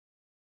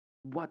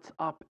What's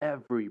up,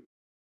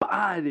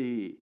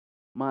 everybody?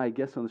 My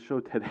guest on the show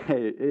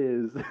today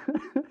is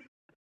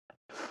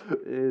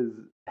is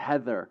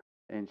Heather,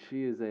 and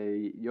she is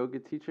a yoga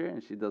teacher,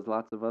 and she does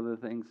lots of other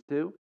things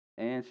too,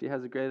 and she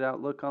has a great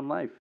outlook on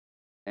life.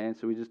 And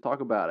so we just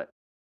talk about it.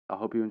 I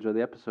hope you enjoy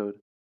the episode.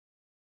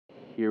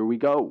 Here we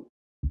go.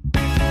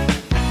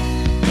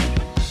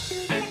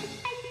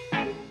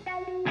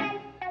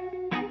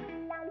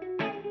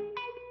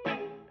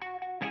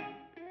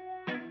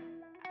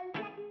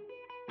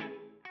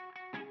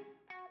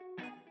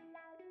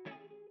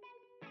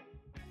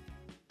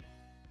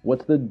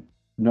 What's the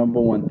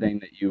number one thing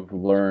that you've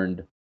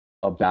learned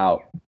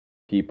about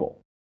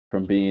people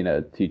from being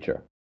a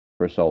teacher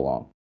for so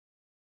long?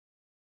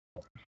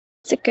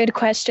 It's a good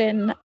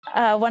question.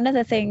 One of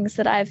the things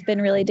that I've been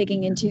really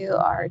digging into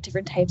are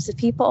different types of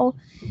people,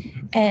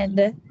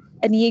 and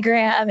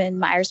Enneagram and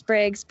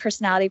Myers-Briggs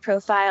personality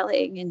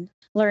profiling and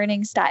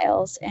learning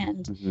styles.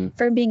 And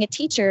from being a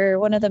teacher,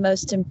 one of the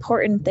most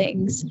important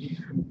things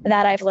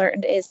that I've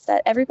learned is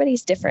that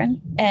everybody's different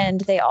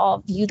and they all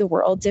view the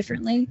world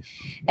differently.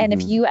 And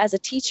if you as a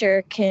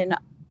teacher can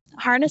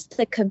harness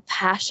the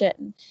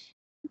compassion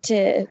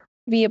to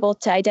be able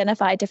to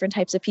identify different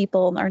types of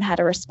people and learn how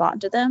to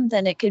respond to them,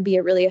 then it could be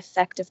a really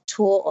effective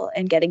tool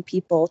in getting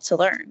people to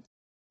learn.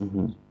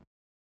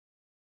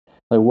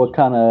 Like what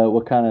kind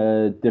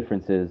of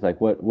differences? Like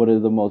what are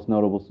the most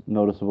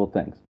noticeable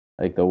things?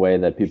 Like the way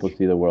that people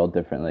see the world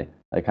differently.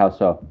 Like how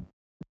so?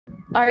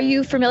 Are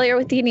you familiar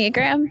with the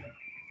Enneagram?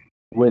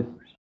 With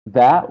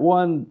that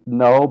one,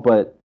 no,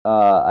 but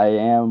I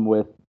am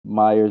with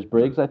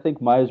Myers-Briggs. I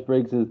think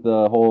Myers-Briggs is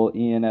the whole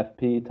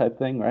ENFP type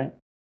thing, right?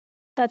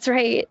 That's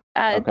right.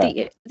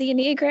 Okay. The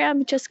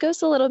Enneagram just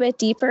goes a little bit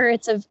deeper.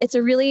 It's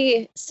a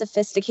really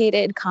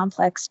sophisticated,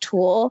 complex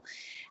tool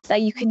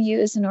that you can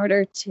use in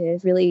order to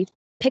really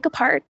pick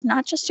apart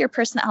not just your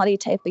personality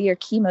type, but your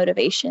key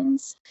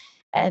motivations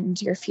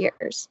and your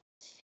fears.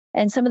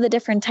 And some of the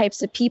different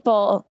types of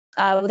people,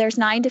 there's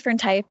 9 different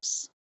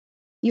types.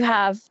 You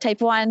have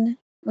type 1,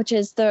 which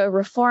is the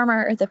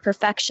reformer, the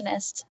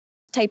perfectionist.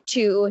 Type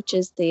 2, which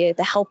is the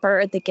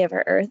helper, the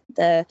giver,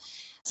 the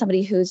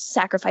somebody who's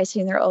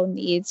sacrificing their own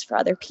needs for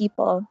other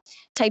people.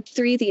 Type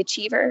 3, the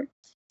achiever,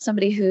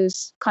 somebody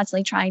who's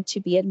constantly trying to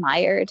be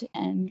admired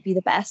and be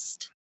the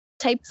best.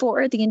 Type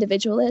 4, the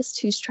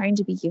individualist, who's trying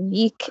to be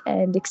unique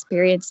and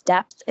experience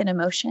depth and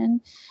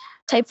emotion.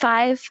 Type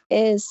 5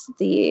 is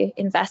the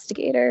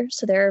investigator.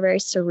 So they're a very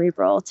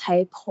cerebral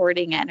type,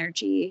 hoarding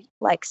energy,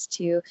 likes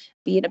to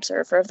be an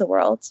observer of the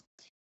world.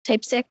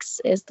 Type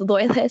 6 is the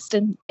loyalist,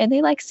 and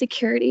they like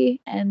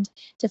security and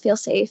to feel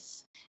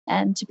safe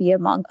and to be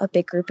among a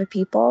big group of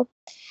people.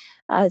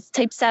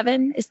 Type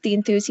 7 is the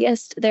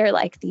enthusiast. They're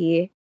like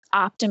the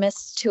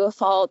optimists to a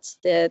fault,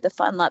 the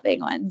fun-loving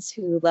ones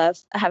who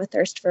have a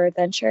thirst for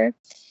adventure.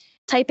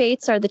 Type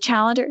 8s are the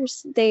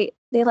challengers. They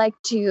like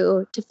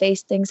to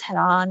face things head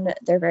on.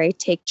 They're very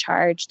take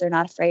charge. They're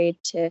not afraid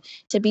to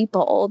be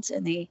bold.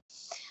 And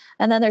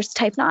then there's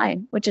type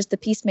 9, which is the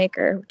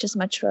peacemaker, which is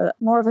much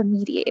more of a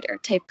mediator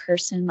type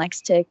person,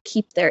 likes to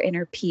keep their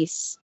inner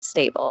peace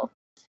stable.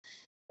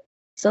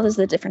 So those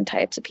are the different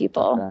types of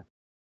people. Okay.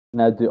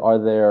 Now, are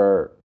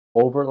there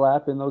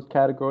overlap in those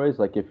categories?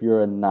 Like if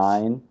you're a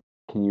 9,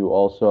 do you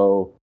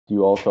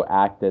also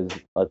act as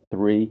a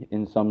 3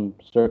 in some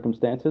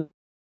circumstances?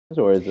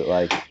 Or is it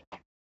like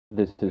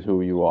this is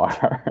who you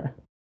are?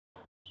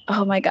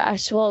 Oh my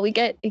gosh. Well,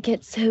 it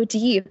gets so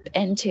deep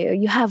into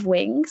you have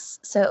wings.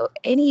 So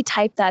any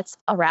type that's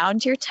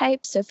around your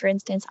type. So for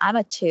instance, I'm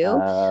a 2,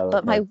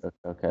 but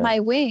my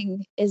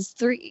wing is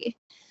 3.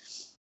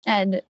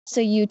 And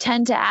so you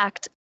tend to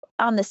act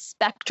on the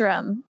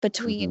spectrum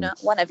between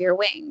one of your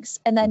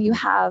wings. And then you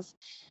have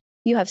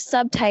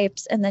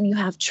subtypes, and then you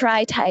have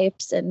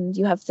tri-types, and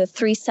you have the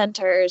 3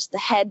 centers, the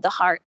head, the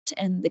heart,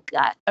 and the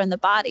gut, and the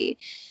body.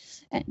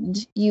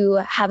 And you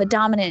have a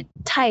dominant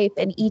type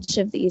in each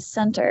of these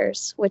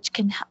centers, which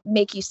can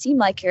make you seem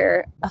like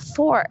you're a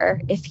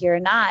 4 if you're a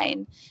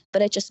 9,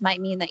 but it just might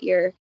mean that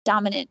your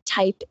dominant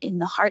type in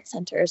the heart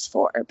center is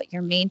 4, but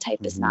your main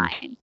type is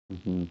 9.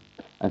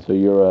 And so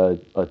you're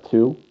a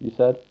 2, you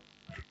said?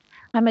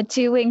 I'm a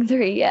 2 wing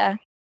 3, yeah.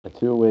 A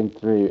 2 wing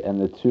 3,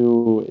 and the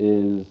 2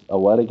 is a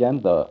what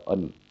again?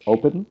 An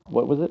open?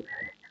 What was it?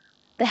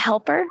 The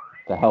helper.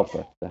 The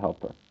helper.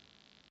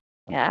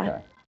 Yeah.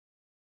 Okay.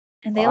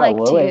 And they like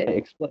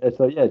to.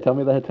 So yeah, tell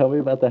me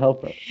about the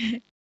helper.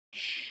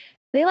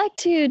 They like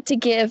to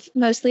give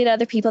mostly to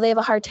other people. They have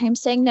a hard time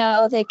saying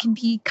no. They can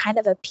be kind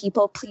of a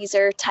people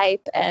pleaser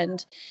type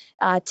and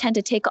tend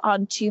to take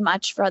on too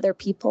much for other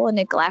people and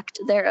neglect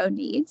their own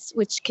needs,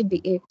 which can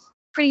be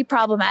pretty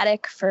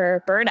problematic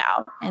for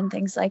burnout and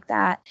things like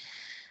that.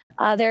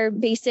 Their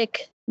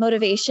basic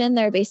motivation,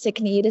 their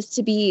basic need is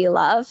to be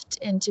loved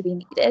and to be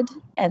needed.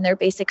 And their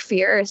basic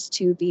fear is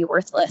to be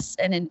worthless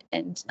and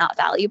not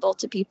valuable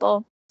to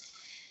people.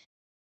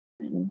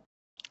 And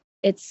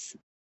it's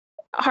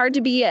hard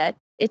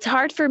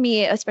for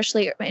me,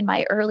 especially in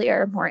my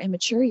earlier, more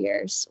immature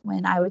years,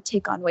 when I would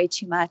take on way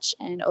too much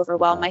and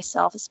overwhelm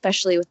myself,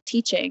 especially with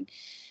teaching.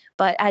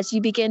 But as you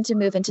begin to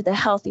move into the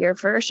healthier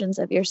versions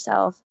of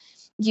yourself,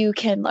 you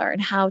can learn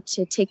how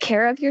to take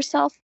care of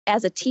yourself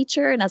as a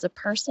teacher and as a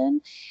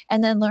person,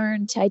 and then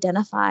learn to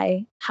identify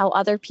how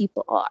other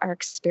people are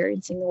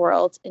experiencing the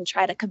world and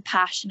try to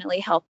compassionately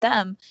help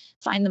them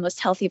find the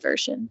most healthy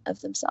version of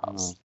Uh,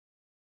 themselves.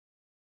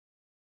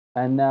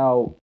 and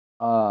now,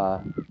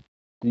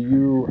 do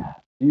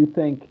you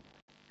think?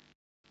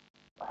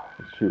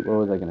 Shoot, what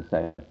was I gonna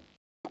say?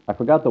 I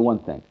forgot the one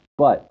thing,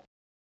 but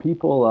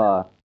people,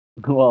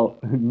 well,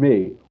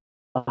 me,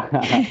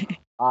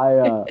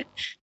 I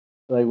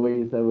like what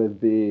you said with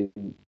being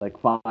like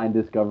find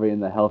discovery in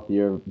the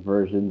healthier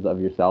versions of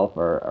yourself,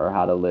 or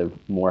how to live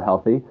more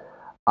healthy.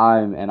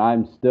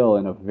 I'm still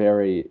in a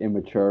very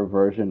immature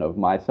version of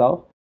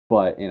myself,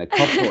 but in a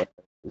couple of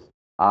areas,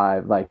 I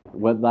like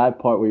when that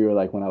part where you were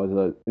like when I was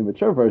an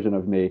immature version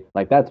of me,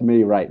 like that's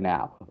me right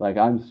now. Like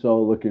I'm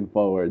so looking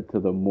forward to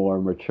the more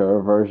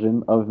mature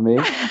version of me.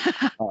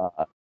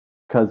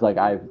 Because like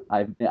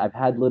I've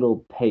had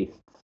little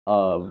tastes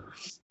of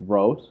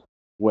growth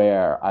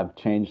where I've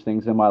changed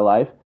things in my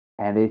life,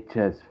 and it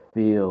just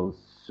feels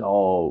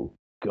so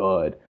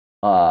good.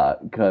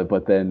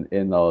 But then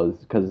in those,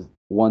 because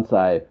once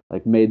I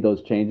like made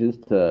those changes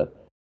to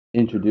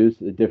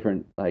introduce a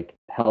different like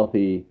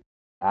healthy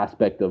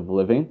aspect of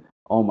living,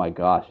 oh my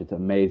gosh, it's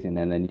amazing.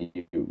 And then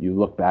you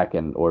look back,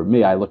 and or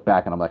me, I look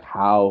back and I'm like,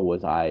 how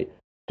was I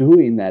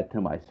doing that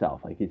to myself?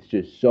 Like it's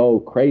just so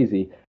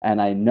crazy.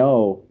 And I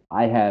know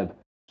I have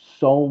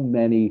so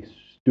many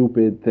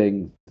stupid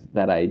things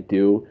that I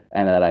do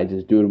and that I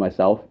just do to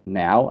myself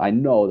now. I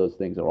know those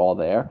things are all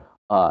there.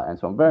 And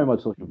so I'm very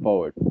much looking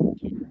forward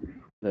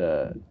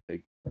to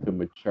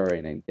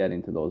maturing and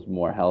getting to those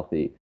more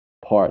healthy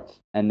parts.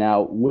 And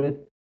now with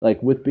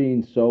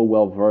being so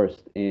well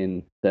versed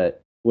in the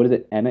what is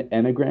it,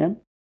 enneagram,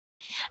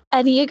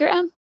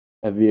 Enneagram.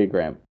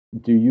 enneagram,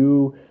 do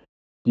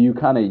you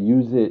kind of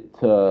use it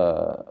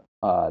to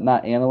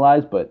not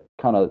analyze, but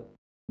kind of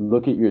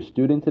look at your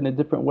students in a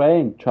different way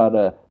and try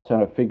to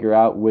figure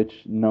out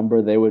which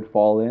number they would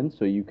fall in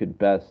so you could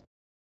best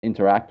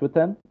interact with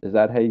them? Is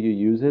that how you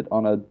use it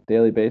on a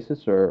daily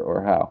basis,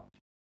 or how?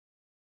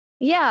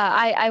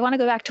 Yeah, I want to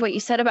go back to what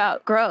you said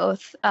about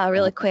growth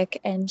really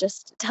quick and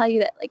just tell you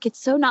that like it's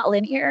so not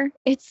linear.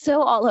 It's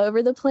so all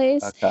over the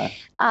place. Okay.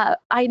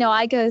 I know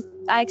I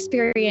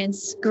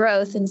experience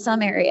growth in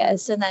some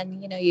areas, and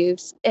then you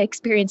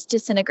experience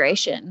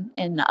disintegration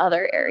in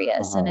other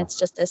areas, and Uh-huh. it's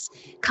just this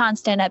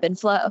constant ebb and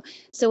flow.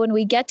 So when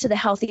we get to the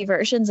healthy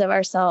versions of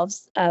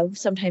ourselves,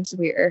 sometimes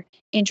we're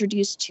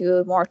introduced to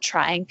a more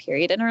trying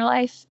period in our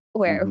life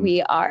where Mm-hmm.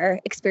 we are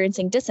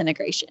experiencing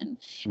disintegration,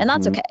 and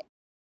that's Mm-hmm. okay.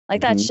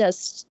 Like Mm-hmm.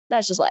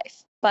 that's just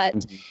life. But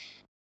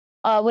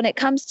Mm-hmm. when it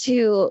comes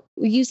to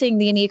using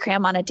the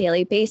Enneagram on a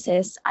daily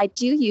basis, I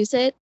do use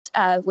it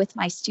with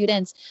my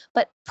students,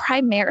 but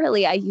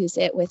primarily I use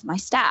it with my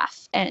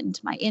staff and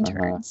my Uh-huh.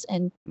 interns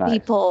and Nice.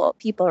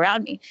 people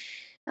around me.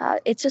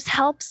 It just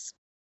helps.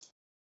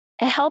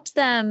 It helps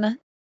them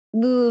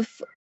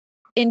move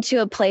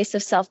into a place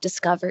of self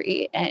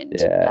discovery and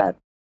Yeah.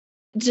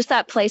 just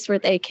that place where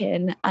they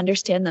can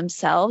understand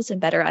themselves and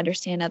better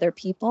understand other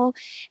people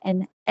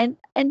and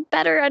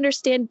better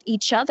understand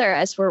each other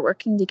as we're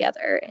working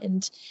together.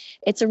 And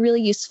it's a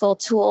really useful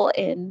tool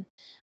in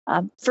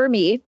for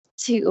me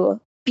to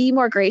be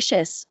more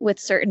gracious with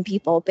certain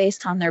people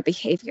based on their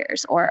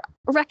behaviors, or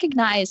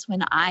recognize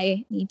when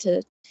I need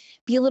to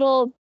be a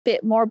little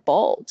bit more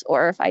bold,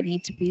 or if I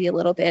need to be a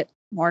little bit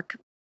more,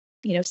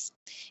 you know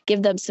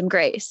give them some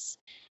grace.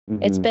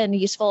 It's Mm-hmm. been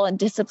useful in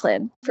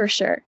discipline for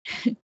sure.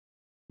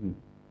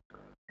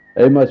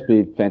 It must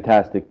be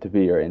fantastic to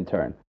be your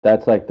intern.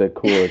 That's like the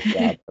coolest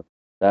job.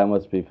 That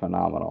must be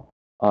phenomenal.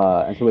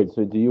 And so wait,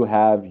 so do you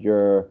have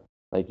your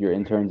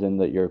interns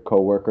and your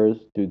coworkers?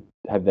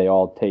 Have they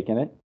all taken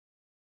it?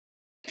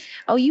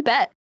 Oh, you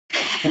bet.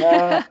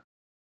 Uh,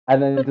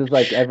 and then does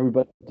like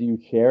everybody, do you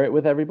share it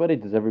with everybody?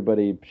 Does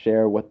everybody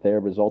share what their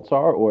results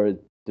are, or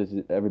does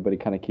everybody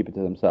kind of keep it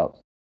to themselves?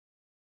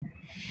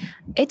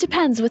 It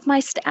depends. With my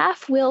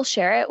staff, we'll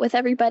share it with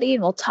everybody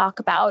and we'll talk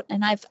about.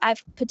 And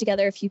I've put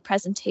together a few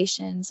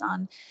presentations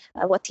on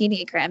what the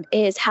Enneagram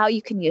is, how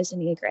you can use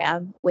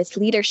Enneagram with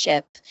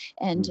leadership,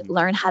 and Mm-hmm.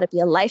 learn how to be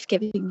a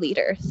life-giving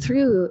leader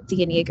through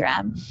the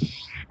Enneagram.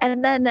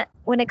 And then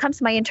when it comes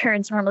to my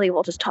interns, normally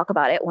we'll just talk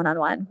about it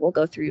one-on-one. We'll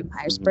go through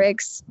Myers Mm-hmm.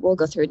 Briggs, we'll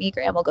go through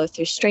Enneagram, we'll go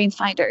through Strength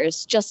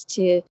Finders, just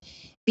to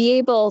be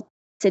able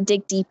to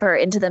dig deeper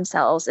into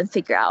themselves and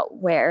figure out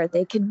where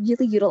they can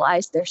really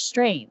utilize their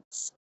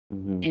strengths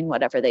Mm-hmm. in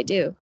whatever they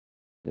do.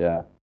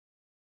 Yeah.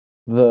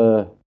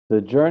 The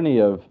journey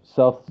of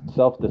self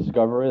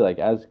discovery, like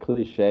as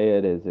cliche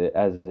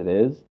as it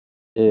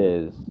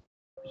is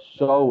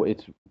so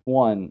it's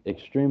one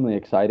extremely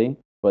exciting,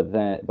 but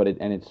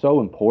it's so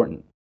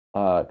important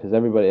because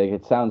everybody,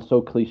 like, it sounds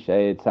so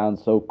cliche, it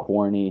sounds so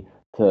corny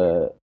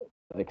to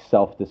like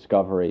self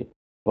discovery,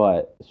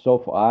 but so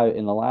far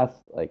in the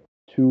last like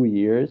 2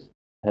 years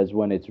has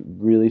when it's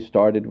really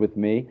started with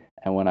me,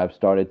 and when I've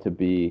started to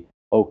be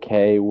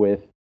okay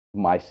with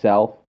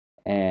myself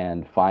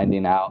and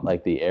finding out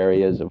like the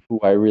areas of who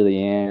I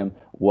really am,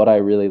 what I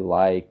really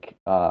like,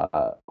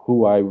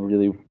 who I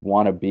really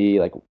want to be,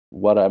 like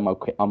what I'm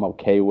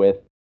okay with,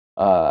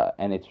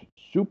 and it's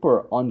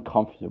super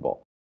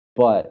uncomfortable,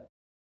 but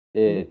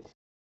it's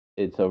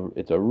it's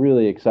a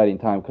really exciting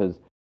time because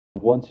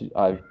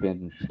I've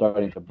been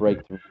starting to break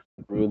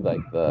through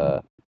like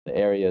the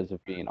areas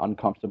of being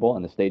uncomfortable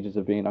and the stages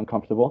of being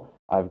uncomfortable,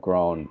 I've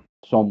grown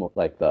so much.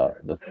 Like the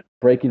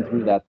breaking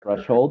through that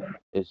threshold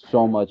is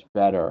so much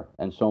better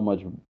and so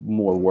much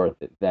more worth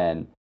it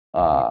than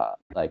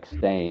like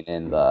staying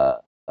in the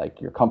like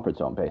your comfort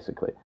zone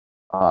basically.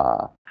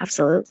 Uh,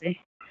 Absolutely.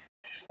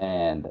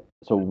 and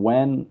so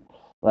when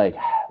like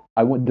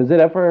I would does it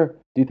ever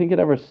do you think it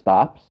ever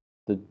stops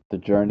the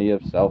journey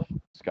of self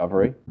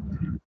discovery?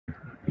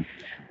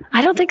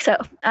 I don't think so.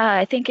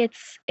 I think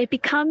it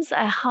becomes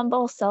a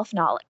humble self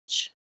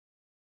knowledge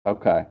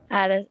Okay.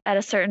 at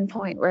a certain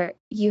point where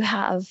you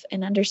have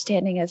an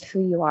understanding of who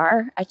you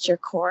are at your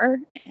core,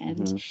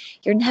 and Hmm.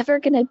 you're never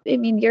gonna. I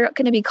mean, you're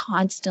gonna be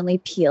constantly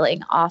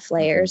peeling off Hmm.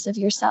 layers of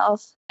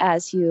yourself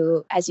as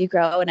you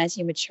grow and as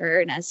you mature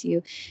and as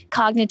you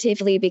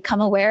cognitively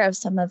become aware of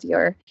some of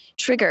your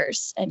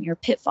triggers and your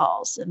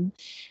pitfalls, and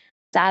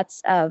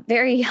that's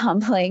very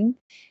humbling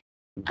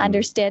Hmm.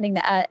 understanding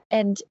that,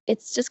 and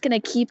it's just going to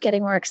keep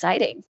getting more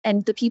exciting,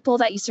 and the people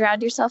that you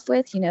surround yourself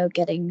with,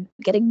 getting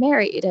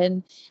married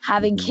and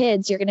having Hmm.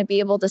 kids, you're going to be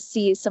able to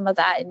see some of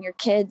that in your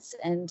kids,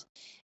 and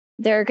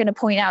they're going to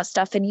point out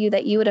stuff in you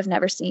that you would have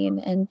never seen,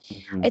 and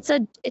Hmm.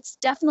 it's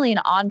definitely an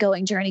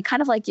ongoing journey,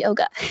 kind of like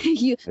yoga.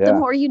 The Yeah.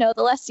 more you know,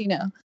 the less you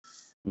know.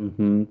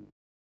 Hmm.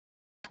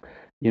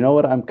 You know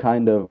what I'm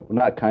kind of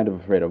not kind of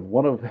afraid of?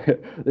 One of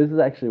this is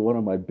actually one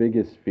of my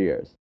biggest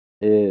fears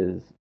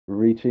is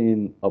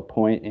reaching a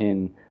point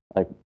in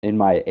like in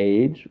my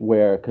age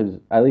where because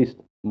at least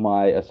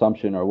my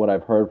assumption or what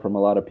I've heard from a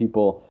lot of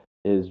people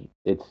is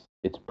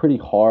it's pretty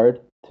hard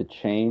to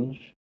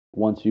change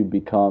once you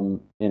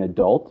become an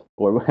adult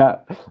or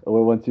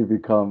or once you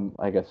become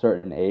like a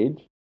certain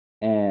age.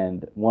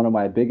 And one of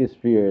my biggest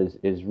fears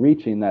is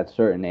reaching that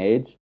certain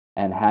age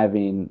and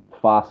having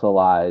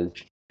fossilized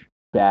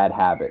bad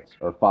habits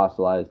or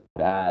fossilized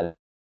bad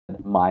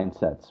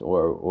mindsets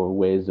or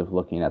ways of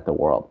looking at the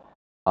world.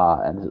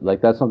 And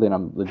like that's something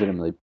I'm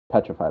legitimately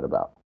petrified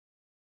about.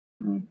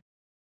 Mm.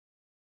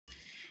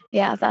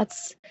 Yeah,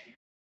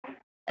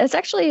 it's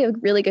actually a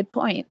really good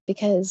point,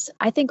 because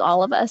I think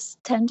all of us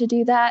tend to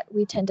do that.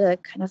 We tend to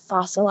kind of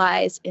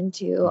fossilize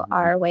into Hmm.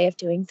 our way of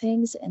doing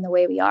things and the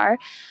way we are.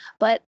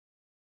 But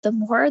the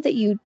more that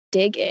you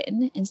dig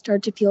in and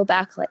start to peel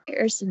back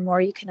layers, the more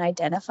you can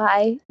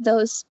identify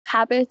those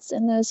habits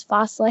and those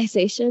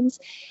fossilizations.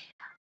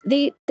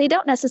 They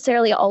don't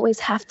necessarily always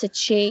have to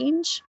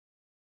change,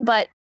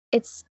 but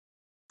it's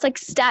like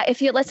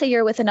if you, let's say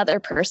you're with another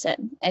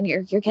person and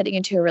you're getting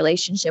into a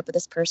relationship with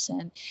this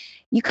person,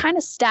 you kind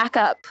of stack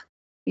up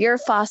your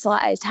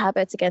fossilized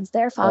habits against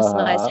their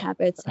fossilized Uh,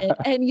 habits,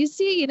 and you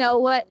see,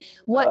 what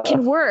uh,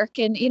 can work,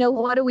 and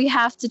what do we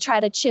have to try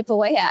to chip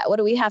away at, what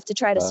do we have to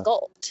try to uh,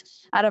 sculpt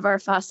out of our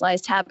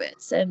fossilized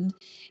habits. And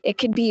it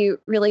can be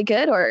really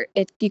good, or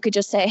you could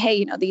just say,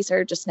 hey, these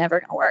are just never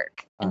going to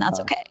work, and that's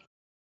uh, okay.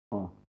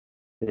 uh.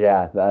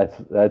 Yeah, that's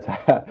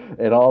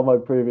in all my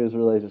previous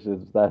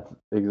relationships. That's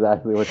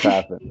exactly what's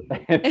happened,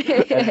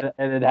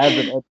 and it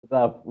hasn't ended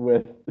up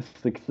with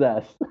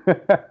success.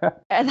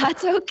 And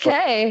that's But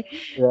okay.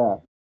 yeah,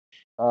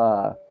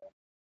 uh,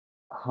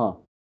 huh?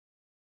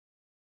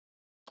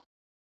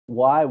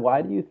 Why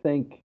do you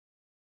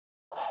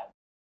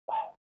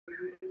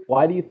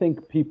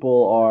think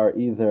people are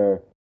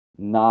either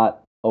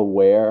not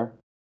aware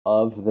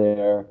of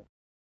their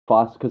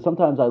foster? Because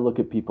sometimes I look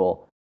at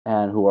people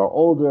and who are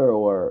older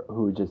or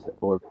who just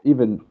or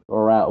even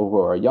around who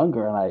are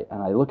younger,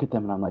 and I look at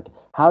them and I'm like,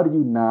 how do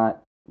you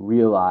not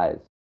realize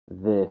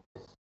this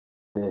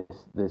this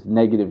this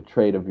negative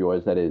trait of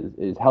yours that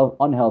is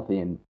unhealthy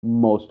in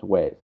most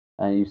ways?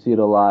 And you see it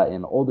a lot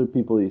in older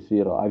people. You see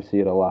it. I see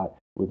it a lot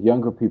with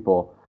younger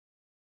people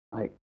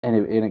like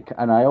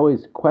and I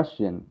always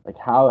question like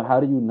how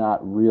do you not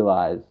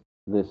realize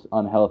this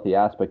unhealthy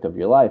aspect of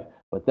your life,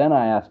 but then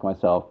I ask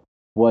myself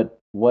what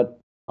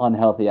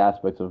unhealthy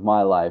aspects of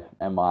my life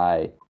am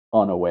I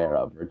unaware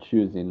of or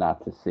choosing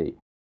not to see.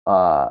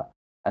 uh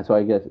and so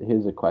I guess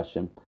here's a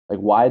question, like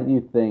why do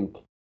you think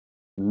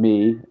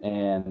me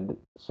and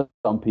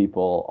some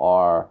people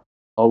are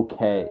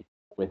okay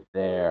with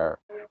their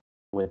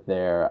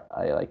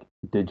like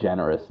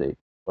degeneracy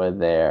or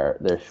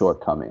their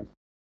shortcomings?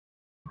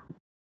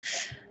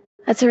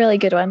 That's a really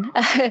good one.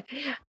 I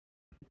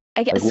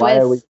Like guess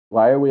with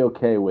why are we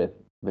okay with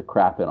the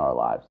crap in our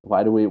lives?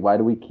 Why do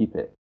we keep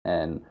it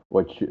and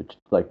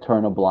like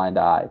turn a blind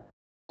eye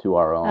to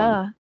our own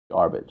uh,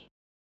 garbage?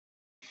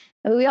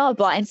 we all have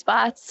blind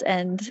spots,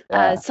 and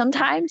Yeah.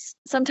 sometimes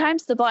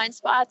the blind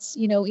spots,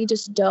 we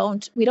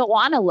don't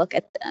want to look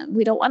at them,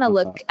 we don't want to Uh-huh.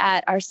 look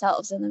at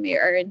ourselves in the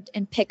mirror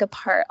and pick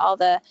apart all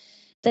the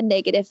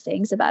negative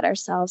things about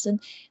ourselves. And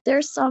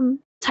there's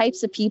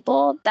types of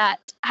people that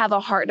have a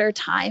harder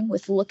time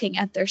with looking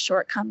at their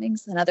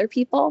shortcomings than other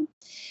people.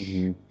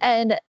 Mm-hmm.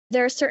 And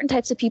there are certain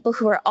types of people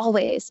who are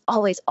always,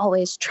 always,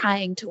 always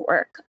trying to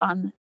work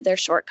on their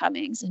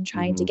shortcomings and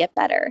trying to get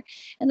better.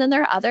 And then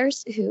there are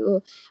others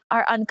who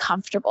are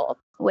uncomfortable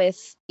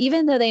with,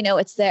 even though they know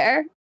it's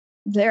there,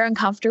 they're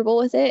uncomfortable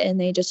with it and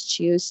they just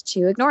choose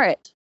to ignore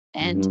it.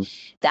 And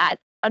that,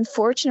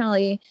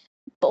 unfortunately,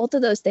 both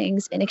of those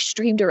things in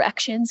extreme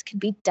directions can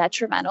be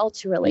detrimental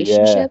to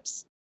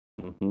relationships.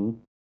 Mm-hmm.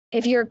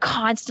 If you're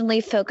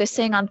constantly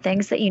focusing on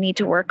things that you need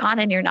to work on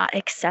and you're not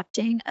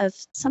accepting of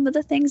some of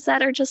the things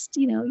that are just,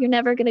 you're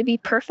never going to be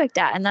perfect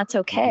at, and that's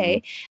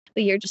okay,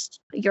 but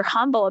you're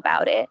humble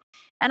about it.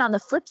 And on the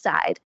flip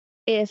side,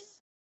 if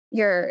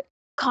you're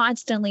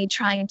constantly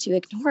trying to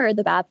ignore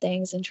the bad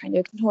things and trying to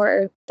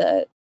ignore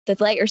the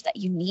layers that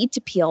you need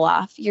to peel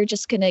off, you're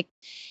just going to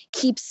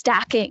keep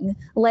stacking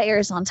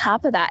layers on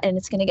top of that, and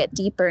it's going to get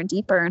deeper and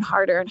deeper and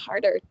harder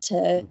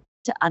to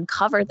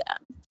uncover them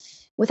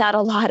without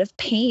a lot of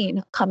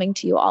pain coming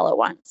to you all at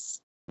once.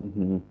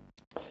 Mm-hmm.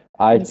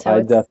 I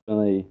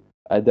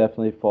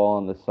definitely fall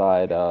on the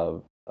side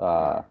of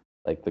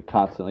like the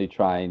constantly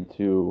trying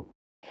to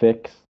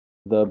fix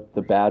the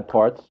bad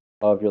parts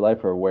of your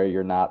life or where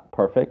you're not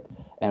perfect.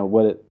 And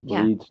what it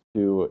leads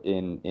to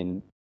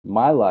in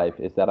my life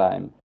is that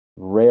I'm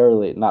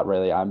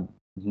I'm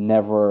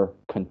never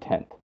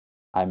content.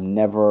 I'm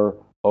never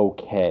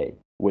okay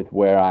with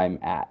where I'm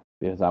at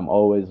because I'm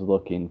always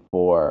looking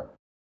for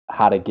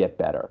how to get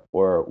better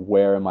or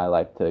where in my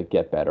life to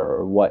get better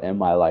or what in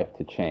my life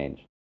to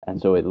change.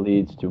 And so it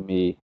leads to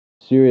me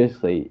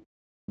seriously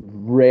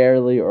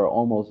rarely or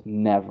almost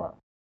never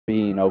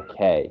being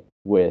okay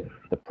with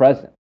the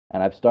present.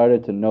 And I've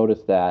started to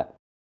notice that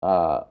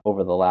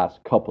over the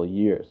last couple of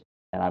years.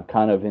 And I'm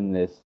kind of in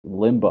this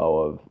limbo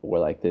of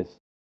where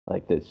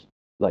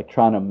like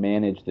trying to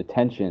manage the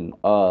tension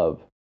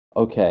of,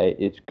 okay,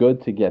 it's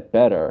good to get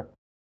better,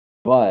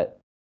 but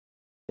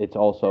it's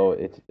also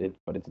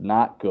but it's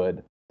not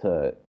good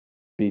to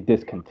be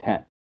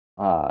discontent.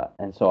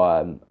 And so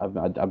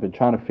I've been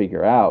trying to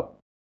figure out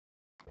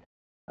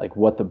like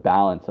what the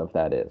balance of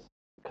that is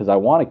because I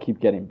want to keep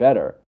getting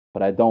better,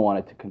 but I don't want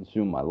it to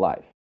consume my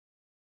life.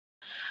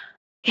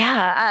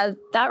 Yeah,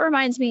 that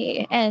reminds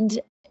me. And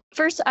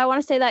first, I want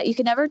to say that you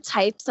can never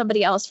type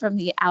somebody else from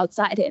the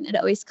outside in. It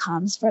always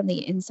comes from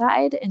the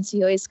inside. And so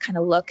you always kind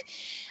of look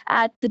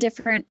at the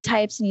different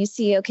types and you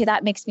see, okay,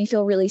 that makes me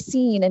feel really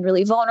seen and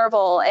really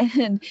vulnerable.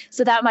 And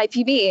so that might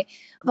be me.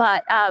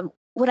 But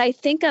what I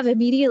think of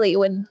immediately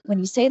when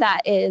you say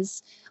that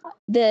is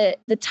the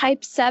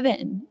type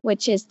 7,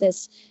 which is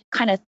this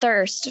kind of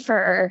thirst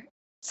for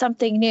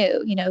something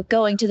new,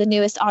 going to the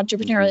newest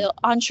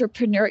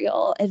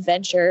entrepreneurial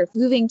adventure,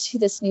 moving to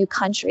this new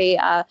country,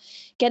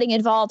 getting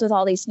involved with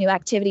all these new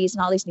activities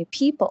and all these new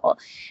people.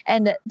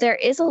 And there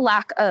is a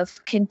lack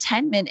of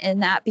contentment in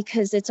that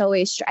because it's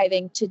always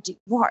striving to do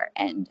more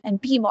and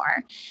be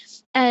more.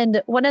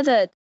 And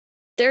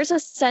there's a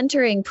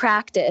centering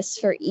practice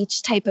for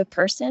each type of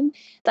person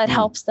that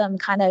helps them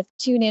kind of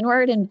tune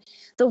inward. And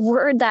the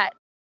word that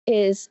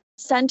is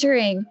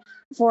centering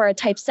for a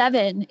type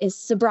 7 is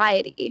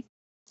sobriety.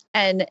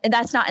 And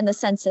that's not in the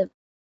sense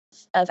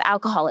of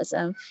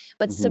alcoholism,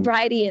 but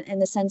sobriety in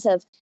the sense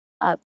of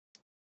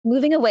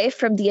moving away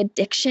from the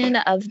addiction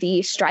of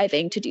the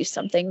striving to do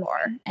something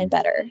more and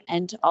better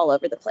and all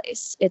over the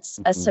place. It's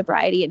a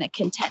sobriety and a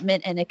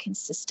contentment and a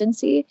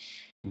consistency.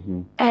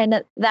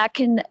 And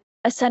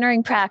a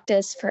centering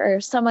practice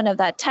for someone of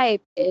that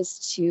type is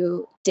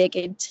to dig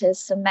into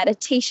some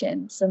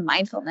meditation, some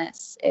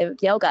mindfulness,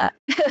 yoga,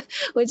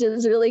 which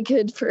is really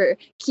good for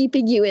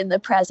keeping you in the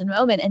present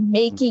moment and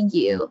making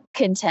you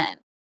content.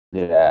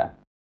 Yeah.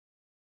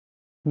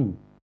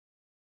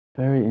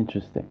 Very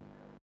interesting.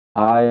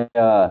 I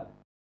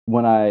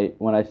when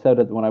I said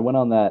it when I went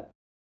on that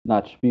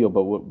not spiel,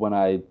 but when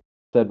I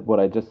said what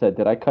I just said,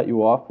 did I cut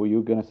you off? Were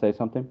you gonna say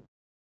something?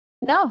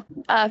 No,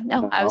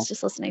 I was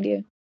just listening to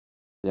you.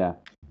 Yeah.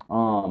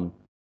 So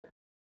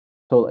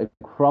like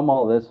from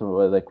all this,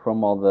 or like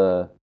from all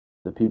the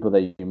people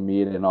that you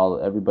meet and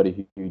everybody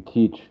who you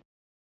teach,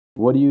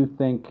 what do you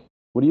think?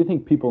 What do you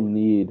think people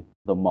need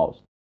the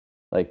most?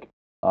 Like,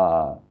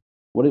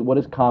 what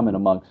is common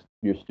amongst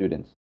your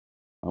students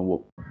and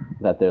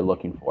that they're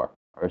looking for,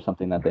 or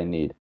something that they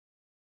need?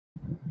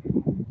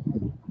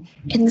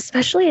 And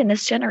especially in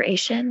this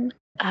generation,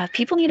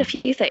 people need a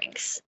few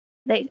things.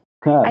 I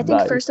think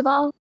Nice. first of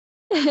all,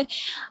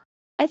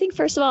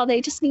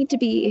 they just need to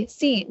be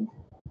seen.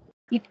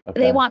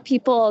 They want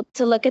people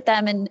to look at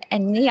them in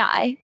the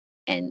eye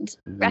and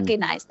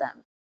recognize them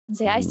and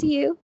say, I see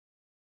you.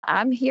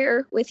 I'm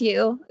here with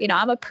you.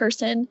 I'm a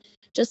person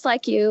just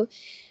like you.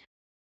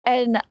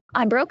 And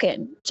I'm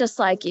broken just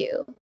like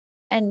you.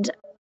 And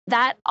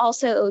that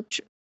also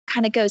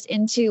kind of goes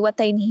into what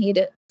they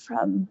need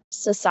from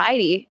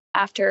society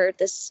after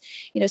this.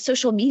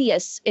 Social media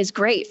is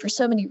great for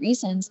so many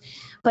reasons,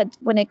 but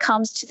when it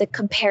comes to the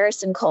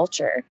comparison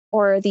culture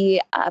or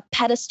the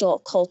pedestal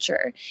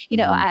culture,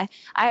 I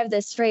have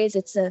this phrase,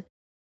 it's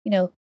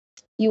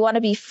You want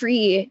to be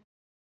free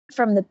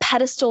from the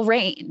pedestal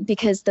reign,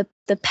 because the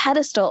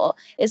pedestal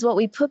is what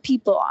we put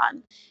people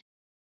on.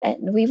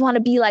 And we want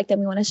to be like them.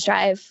 We want to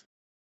strive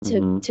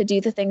to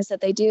do the things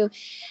that they do.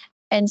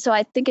 And so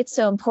I think it's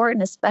so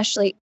important,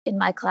 especially in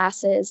my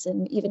classes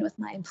and even with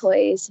my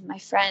employees and my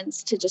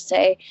friends, to just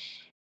say,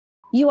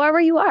 you are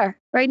where you are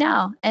right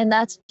now. And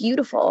that's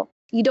beautiful.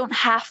 You don't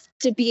have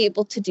to be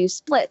able to do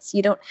splits.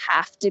 You don't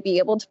have to be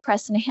able to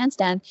press in a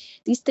handstand.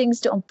 These things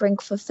don't bring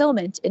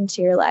fulfillment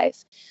into your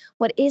life.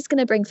 What is going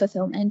to bring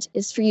fulfillment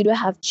is for you to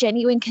have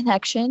genuine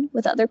connection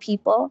with other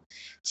people,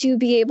 to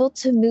be able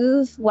to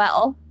move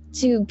well,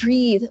 to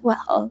breathe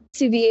well,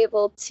 to be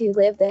able to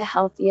live the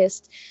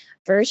healthiest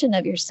version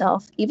of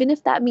yourself, even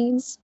if that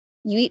means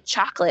you eat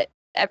chocolate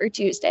every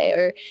Tuesday,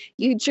 or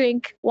you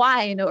drink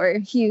wine, or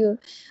you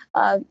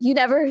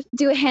never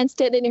do a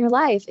handstand in your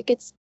life.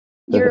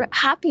 Your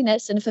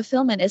happiness and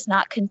fulfillment is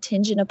not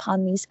contingent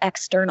upon these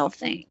external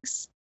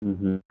things.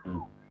 Mm-hmm.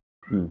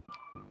 Mm-hmm.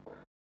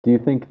 Do you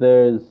think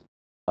there's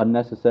a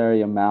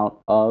necessary amount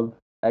of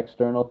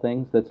external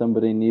things that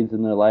somebody needs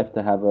in their life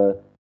to have a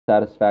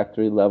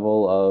satisfactory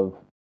level of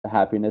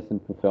happiness and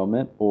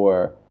fulfillment?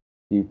 Or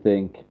do you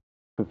think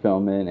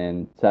fulfillment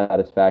and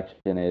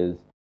satisfaction is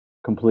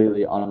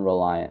completely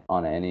unreliant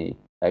on any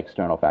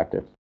external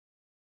factors?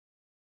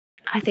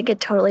 I think it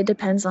totally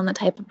depends on the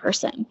type of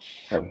person.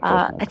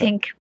 I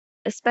think,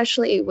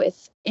 especially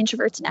with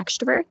introverts and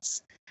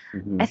extroverts,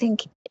 I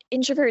think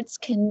introverts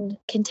can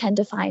tend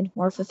to find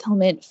more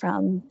fulfillment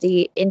from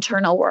the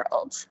internal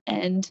world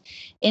and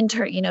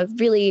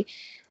really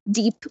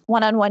deep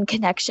one-on-one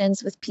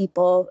connections with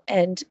people.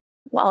 And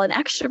while an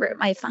extrovert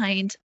might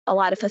find a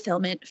lot of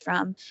fulfillment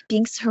from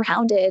being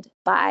surrounded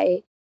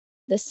by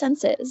the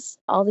senses,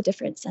 all the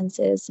different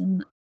senses,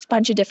 and a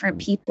bunch of different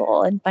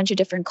people and a bunch of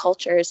different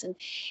cultures. And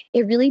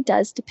it really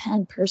does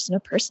depend person to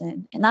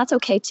person. And that's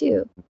okay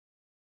too.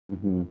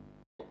 Mm-hmm.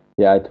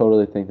 Yeah, I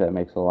totally think that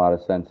makes a lot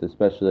of sense,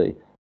 especially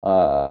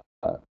for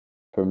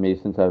me,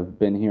 since I've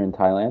been here in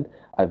Thailand.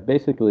 I've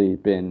basically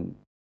been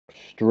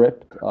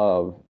stripped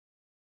of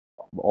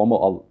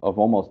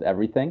almost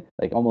everything.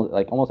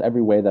 Almost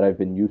every way that I've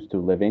been used to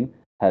living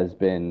has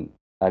been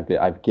I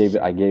gave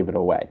it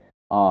away.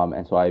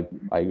 And so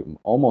I'm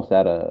almost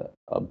at a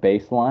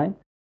baseline,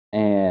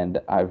 and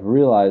I've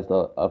realized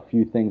a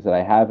few things that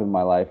I have in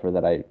my life, or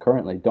that I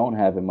currently don't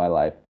have in my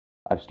life.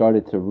 I've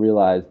started to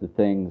realize the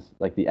things,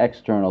 like the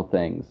external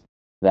things,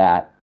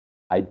 that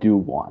I do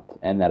want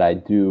and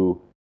that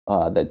do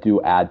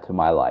add to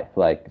my life.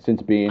 Like,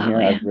 since being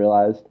here, I've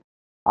realized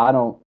I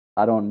don't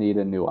need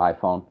a new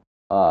iPhone.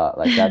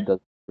 Like, that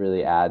doesn't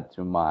really add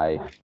to my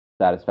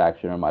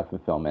satisfaction or my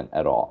fulfillment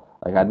at all.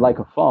 Like, I'd like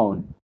a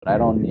phone, but I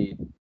don't need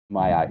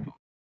my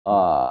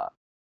iPhone.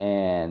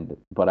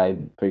 But I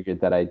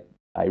figured that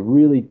I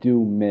really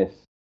do miss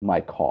my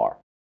car.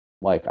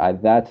 Like,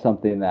 that's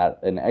something,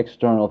 that an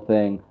external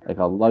thing, like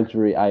a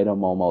luxury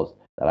item almost,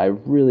 that I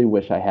really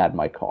wish I had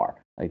my car.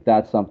 Like,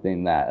 that's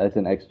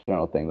an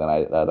external thing that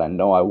I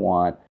know I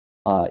want.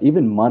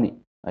 Even money.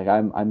 Like,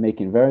 I'm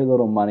making very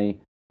little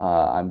money.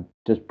 I'm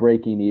just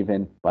breaking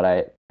even,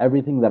 but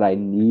everything that I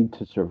need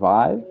to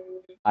survive,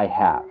 I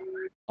have.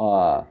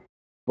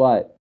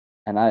 But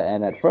and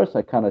at first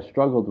I kind of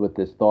struggled with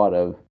this thought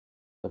of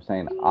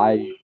saying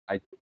I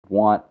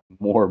want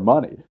more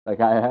money. Like,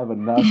 I have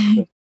enough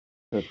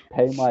to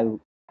pay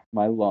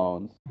my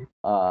loans,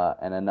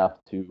 and enough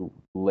to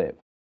live.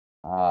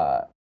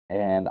 Uh,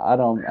 and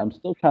I'm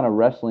still kind of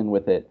wrestling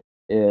with it,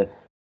 if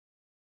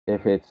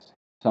it's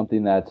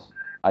something that's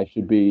I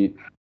should be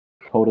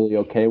totally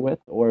okay with,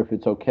 or if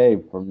it's okay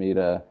for me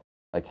to,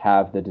 like,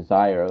 have the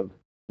desire of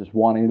just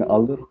wanting a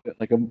little bit,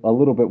 like a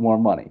little bit more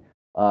money.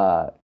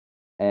 Uh,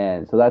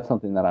 and so that's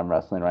something that I'm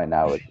wrestling right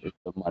now, is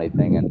the money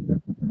thing.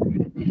 And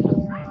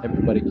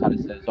everybody kind of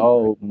says,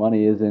 "Oh,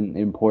 money isn't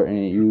important.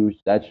 You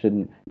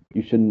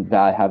shouldn't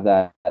have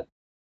that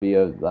be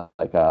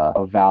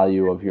a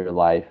value of your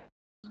life."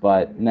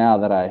 But now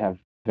that I have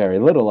very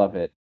little of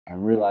it,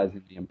 I'm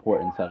realizing the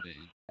importance of it,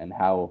 and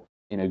how,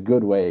 in a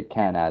good way, it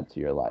can add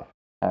to your life,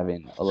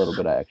 having a little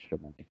bit of extra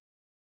money.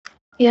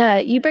 Yeah,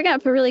 you bring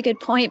up a really good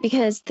point,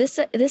 because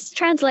this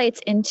translates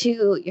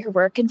into your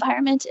work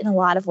environment in a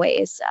lot of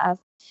ways. A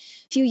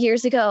few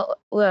years ago,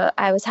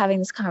 I was having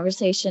this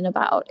conversation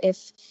about,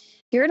 if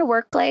you're in a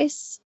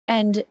workplace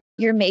and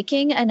you're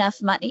making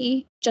enough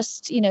money,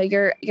 just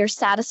you're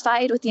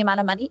satisfied with the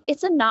amount of money,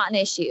 it's a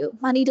non-issue.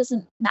 Money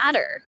doesn't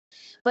matter.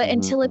 But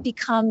until it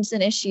becomes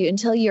an issue,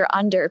 until you're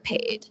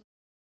underpaid.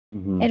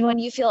 And when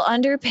you feel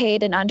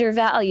underpaid and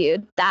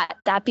undervalued,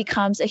 that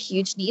becomes a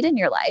huge need in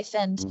your life.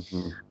 And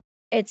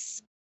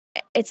it's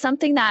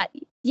something that,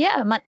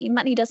 yeah,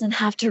 money doesn't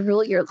have to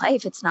rule your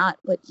life. It's not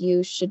what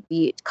you should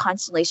be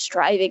constantly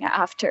striving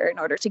after in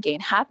order to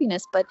gain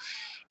happiness, but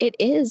it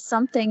is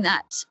something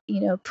that,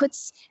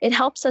 it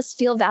helps us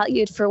feel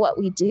valued for what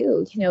we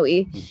do.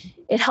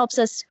 It helps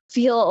us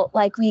feel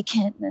like we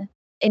can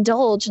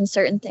indulge in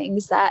certain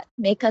things that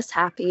make us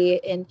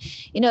happy. And,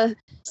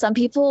 some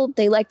people,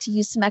 they like to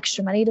use some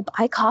extra money to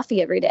buy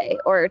coffee every day,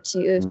 or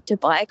to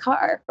buy a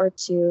car, or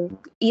to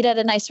eat at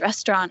a nice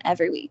restaurant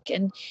every week.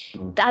 And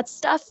that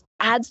stuff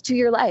adds to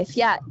your life.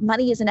 Yeah,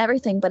 money isn't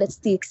everything, but it's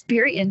the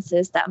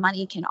experiences that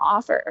money can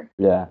offer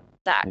Yeah,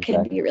 that can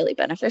exactly. be really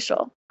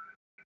beneficial.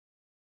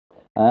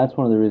 And that's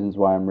one of the reasons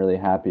why I'm really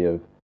happy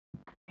of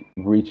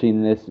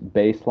reaching this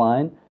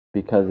baseline,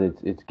 because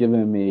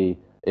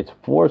it's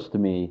forced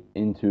me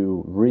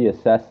into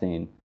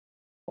reassessing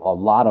a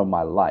lot of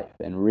my life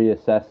and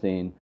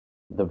reassessing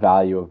the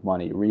value of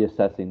money,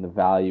 reassessing the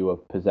value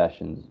of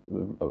possessions,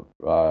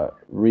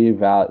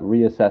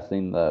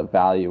 reassessing the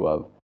value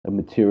of the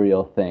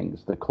material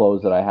things, the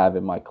clothes that I have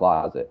in my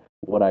closet,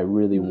 what I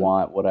really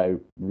want, what I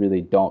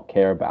really don't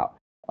care about.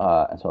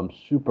 And so I'm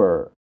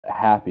super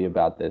happy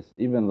about this,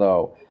 even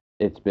though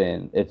it's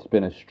been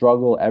a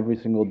struggle every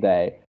single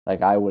day.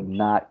 Like, I would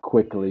not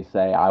quickly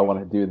say I want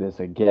to do this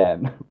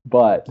again,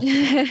 but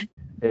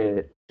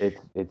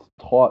it's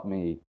taught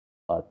me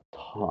a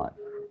ton.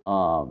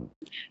 Um,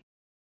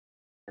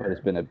 but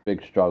it's been a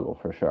big struggle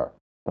for sure.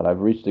 But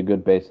I've reached a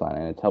good baseline,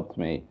 and it's helped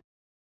me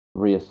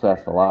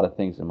reassess a lot of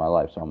things in my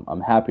life. So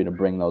I'm happy to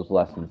bring those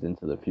lessons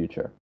into the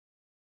future.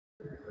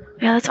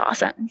 Yeah, that's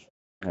awesome.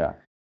 Yeah.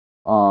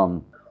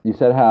 You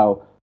said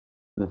how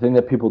the thing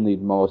that people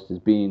need most is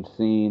being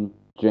seen,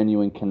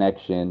 genuine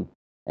connection,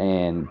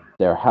 and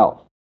their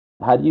health.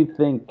 How do you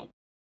think,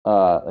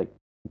 like,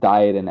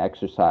 diet and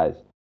exercise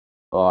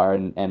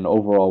and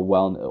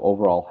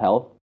overall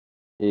health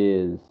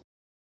is,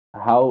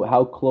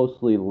 how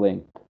closely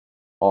linked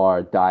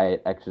are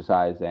diet,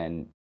 exercise,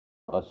 and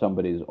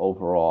somebody's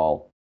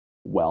overall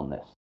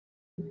wellness?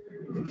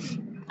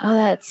 Oh,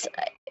 that's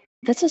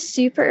a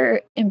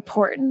super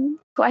important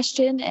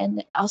question,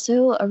 and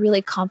also a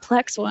really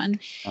complex one,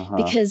 Uh huh.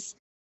 because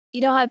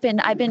I've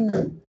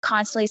been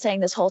constantly saying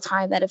this whole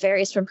time that it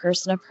varies from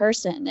person to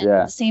person. And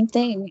Yeah. the same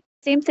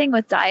thing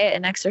with diet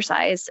and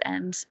exercise,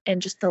 and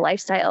just the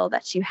lifestyle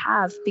that you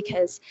have,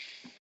 because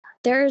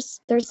there's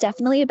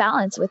definitely a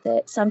balance with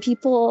it. Some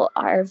people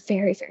are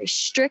very, very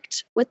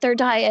strict with their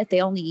diet.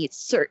 They only eat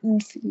certain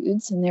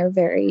foods, and they're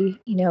very,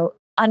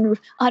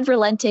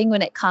 unrelenting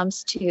when it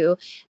comes to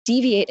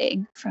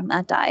deviating from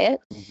that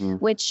diet, Hmm.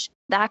 which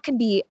that can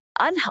be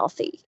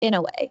unhealthy in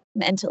a way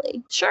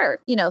mentally. Sure,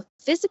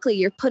 physically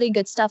you're putting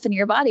good stuff in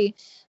your body,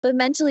 but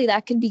mentally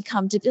that can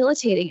become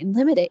debilitating and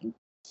limiting.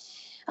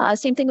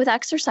 Same thing with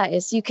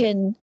exercise. You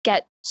can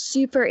get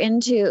super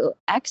into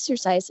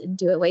exercise and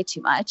do it way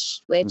too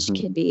much, which Hmm.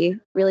 can be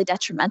really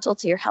detrimental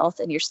to your health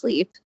and your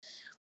sleep.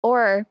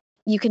 Or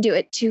you can do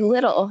it too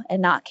little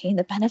and not gain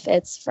the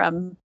benefits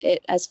from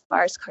it, as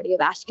far as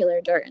cardiovascular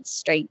endurance,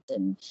 strength,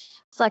 and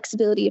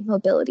flexibility and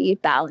mobility,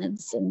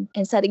 balance, and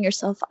setting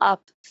yourself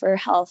up for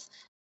health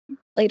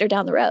later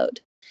down the road.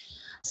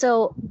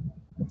 So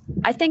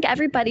I think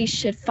everybody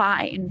should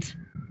find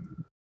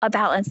a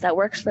balance that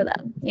works for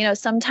them.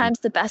 Sometimes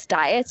the best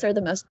diets are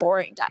the most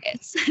boring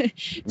diets. Hmm.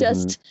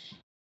 just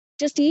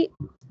just eat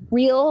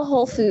real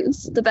whole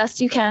foods the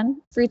best you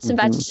can, fruits and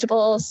Hmm.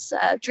 vegetables,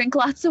 drink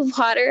lots of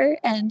water,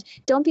 and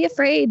don't be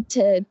afraid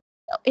to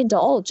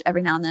indulge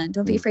every now and then.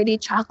 Don't be afraid to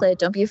eat chocolate.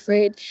 Don't be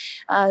afraid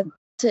uh,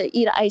 to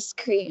eat ice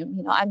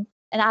cream. I'm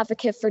an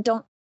advocate for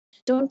don't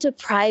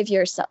deprive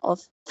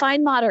yourself.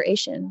 Find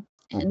moderation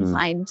and Hmm.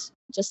 find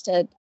just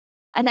a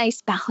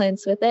nice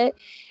balance with it.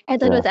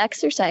 And then Yeah. with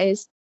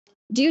exercise,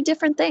 do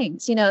different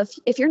things.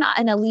 If you're not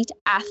an elite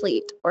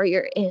athlete, or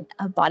you're in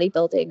a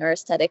bodybuilding or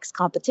aesthetics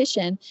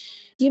competition,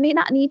 you may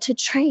not need to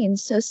train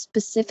so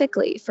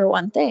specifically for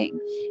one thing.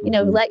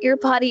 Hmm. Let your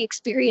body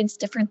experience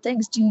different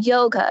things. Do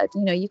yoga.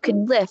 You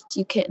can lift,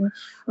 you can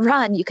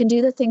run, you can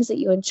do the things that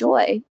you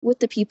enjoy with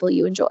the people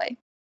you enjoy.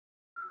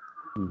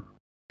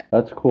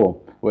 That's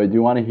cool. Wait, do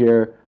you want to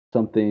hear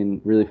something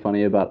really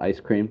funny about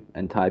ice cream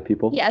and Thai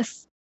people?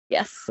 Yes.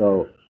 Yes.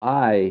 So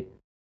I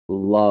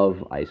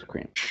love ice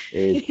cream.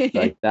 It's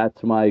like,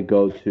 that's my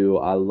go-to.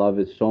 I love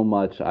it so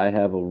much. I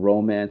have a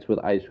romance with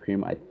ice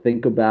cream. I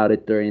think about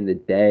it during the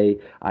day.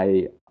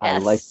 I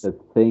like Yes. to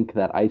think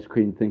that ice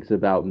cream thinks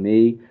about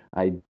me.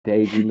 I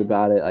daydream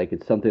about it. Like,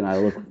 it's something I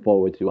look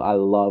forward to. I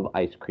love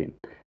ice cream.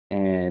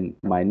 And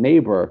my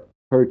neighbor,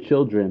 her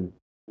children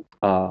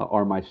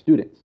are my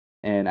students.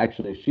 And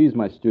actually, she's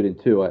my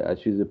student too.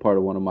 She's a part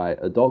of one of my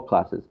adult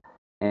classes.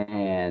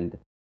 And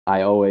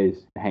I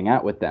always hang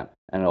out with them.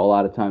 And a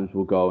lot of times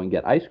we'll go and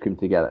get ice cream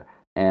together.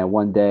 And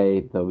one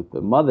day,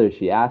 the mother,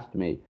 she asked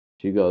me,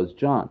 she goes,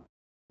 John,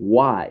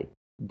 why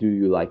do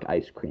you like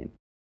ice cream?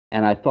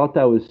 And I thought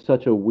that was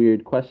such a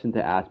weird question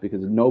to ask,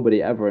 because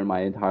nobody ever in my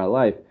entire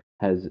life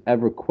has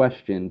ever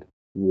questioned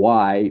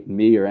why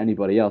me or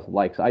anybody else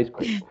likes ice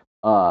cream.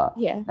 Uh,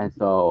 Yeah. and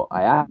so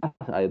I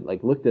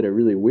like looked at it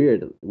really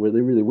weirdly,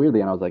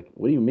 and I was like,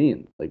 "What do you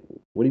mean? Like,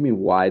 what do you mean?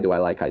 Why do I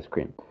like ice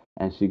cream?"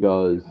 And she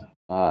goes,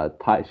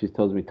 she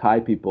tells me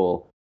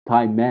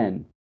Thai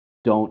men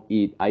don't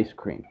eat ice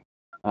cream,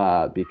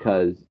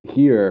 because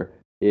here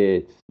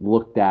it's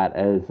looked at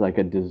as like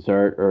a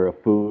dessert or a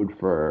food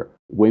for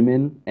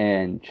women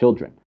and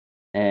children.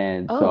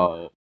 And Oh.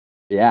 so,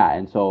 yeah,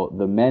 and so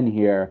the men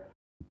here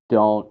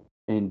don't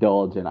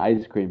indulge in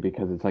ice cream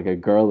because it's like a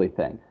girly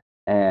thing.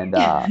 And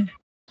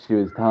she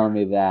was telling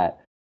me that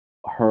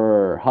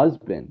her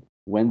husband,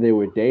 when they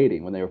were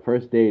dating, when they were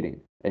first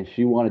dating, and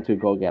she wanted to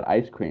go get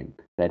ice cream,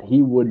 that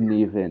he wouldn't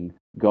even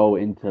go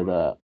into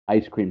the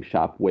ice cream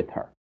shop with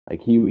her.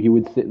 Like he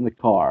would sit in the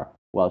car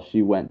while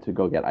she went to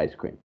go get ice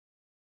cream.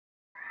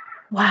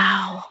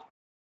 Wow.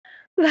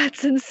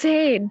 That's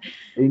insane.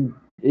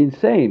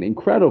 Insane,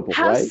 incredible,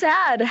 How right?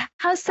 sad.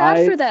 How sad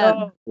I for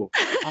them. know.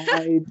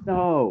 I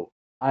know.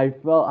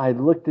 I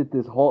looked at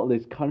this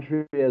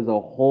country as a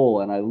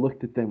whole, and I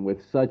looked at them with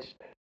such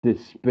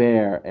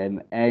despair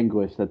and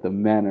anguish that the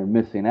men are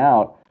missing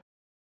out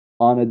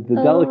on the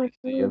Oh,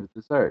 delicacy of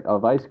dessert,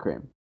 of ice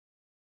cream.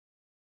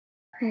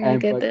 my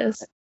And but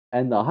goodness.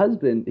 and the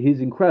husband, he's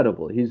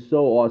incredible. He's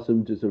so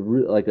awesome, just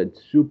like a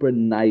super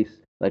nice,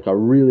 like a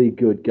really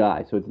good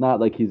guy. So it's not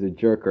like he's a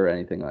jerk or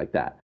anything like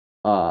that.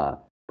 Uh,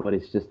 but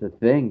it's just a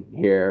thing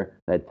here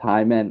that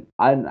time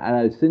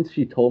since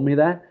she told me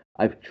that,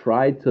 I've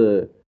tried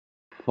to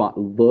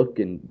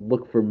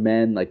look for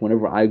men. Like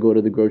whenever I go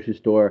to the grocery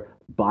store,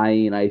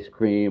 buying ice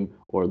cream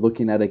or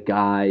looking at a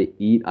guy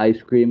eat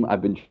ice cream,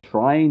 I've been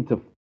trying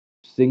to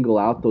single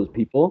out those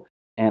people,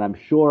 and I'm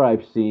sure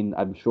I've seen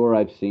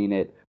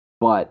it,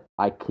 but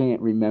I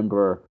can't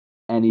remember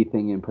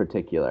anything in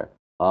particular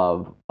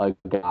of a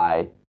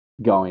guy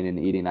going and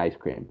eating ice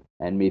cream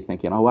and me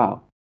thinking, oh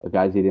wow, a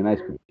guy's eating ice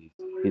cream.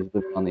 He's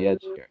living on the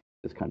edge here,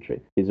 this country.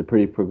 He's a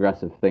pretty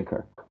progressive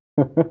thinker.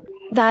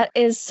 That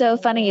is so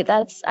funny.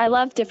 I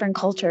love different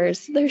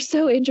cultures. They're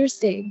so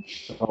interesting.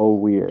 So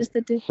weird, Just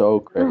the so oh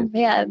crazy.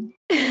 man.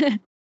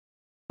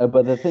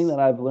 But the thing that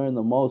I've learned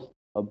the most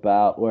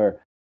about,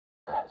 where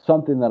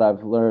something that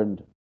I've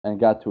learned and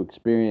got to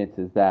experience,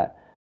 is that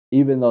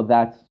even though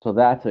that's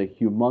a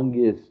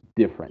humongous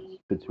difference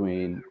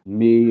between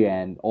me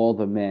and all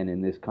the men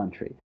in this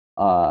country.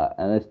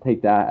 And let's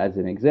take that as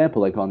an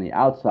example. Like on the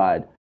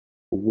outside,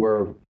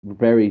 we're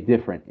very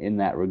different in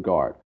that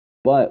regard.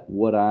 But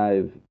what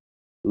I've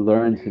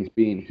learned since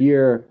being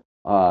here,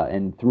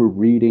 and through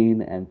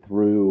reading and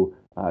through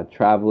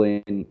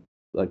traveling,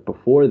 like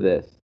before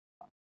this,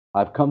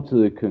 I've come to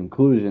the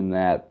conclusion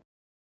that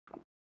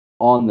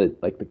on the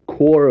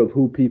core of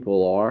who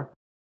people are,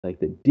 like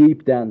the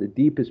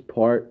deepest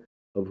part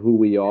of who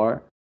we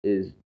are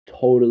is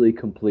totally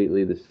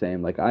completely the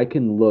same. Like I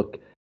can look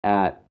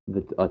at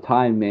a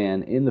Thai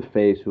man in the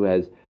face who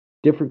has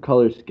different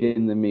color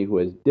skin than me, who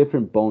has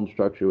different bone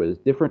structure, who has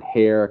different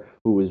hair,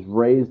 who was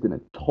raised in a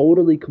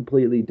totally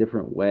completely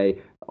different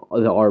way.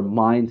 Our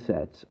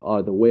mindsets,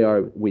 the way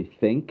we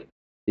think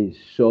is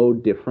so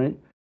different,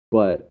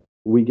 but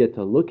we get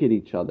to look at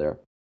each other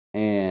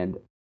and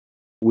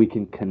we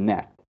can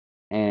connect.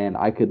 And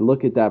I could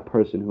look at that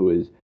person who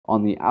is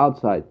on the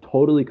outside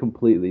totally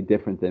completely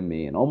different than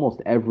me in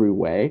almost every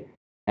way,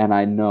 and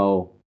I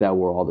know that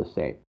we're all the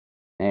same,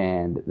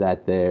 and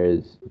that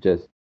there's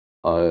just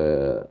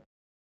a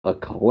a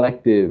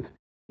collective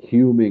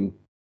human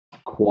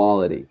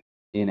quality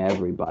in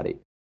everybody,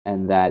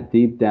 and that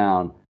deep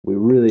down we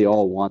really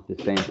all want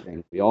the same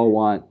thing. We all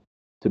want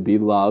to be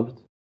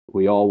loved.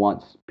 We all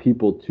want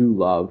people to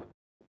love.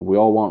 We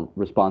all want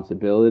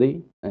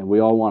responsibility, and we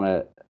all want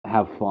to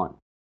have fun.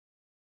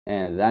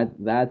 And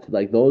that's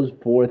like those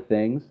four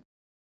things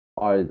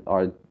are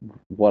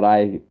what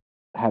I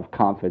have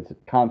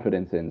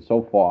confidence in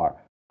so far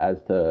as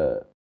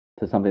to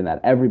something that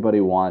everybody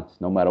wants,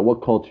 no matter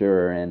what culture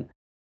you're in.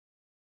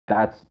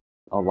 That's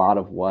a lot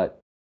of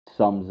what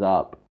sums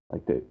up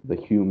like the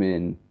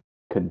human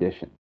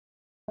condition.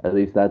 At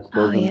least Oh those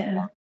are my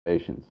yeah.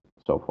 observations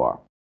so far.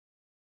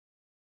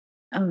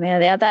 Oh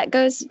man, yeah, that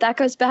goes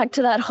back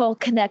to that whole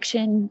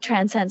connection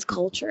transcends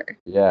culture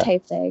Yeah,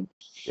 type thing.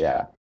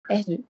 yeah.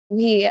 And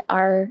we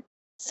are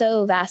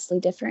so vastly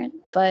different,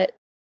 but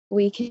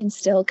we can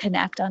still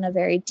connect on a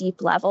very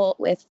deep level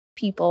with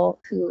people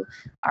who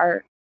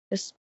are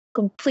just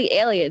complete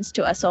aliens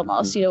to us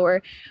almost. You know,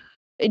 we're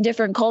in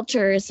different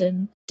cultures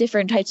and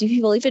different types of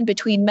people, even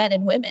between men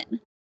and women.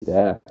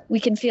 Yeah.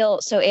 We can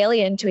feel so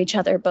alien to each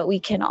other, but we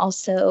can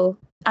also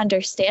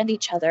understand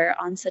each other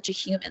on such a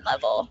human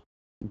level.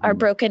 Our Mhm.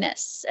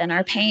 brokenness and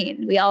our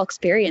pain, we all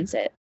experience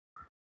it.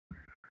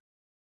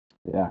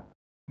 Yeah.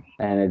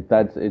 And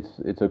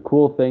it's a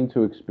cool thing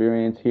to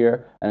experience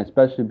here, and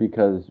especially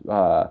because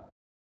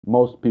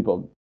most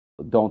people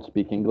don't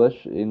speak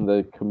English in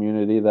the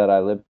community that I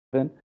live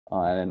in,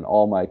 and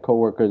all my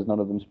coworkers, none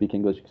of them speak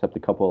English except a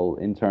couple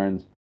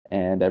interns,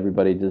 and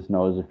everybody just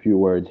knows a few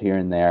words here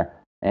and there,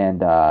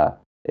 and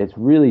it's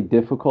really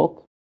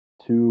difficult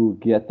to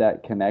get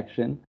that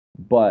connection,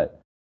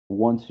 but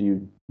once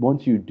you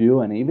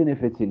do, and even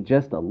if it's in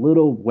just a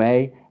little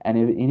way, and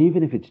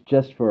even if it's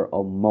just for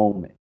a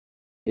moment,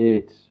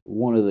 it's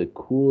one of the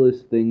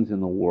coolest things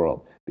in the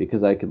world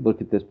because I could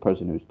look at this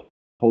person who's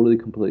totally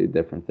completely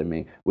different than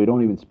me. We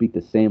don't even speak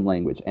the same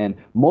language. And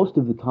most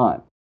of the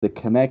time, the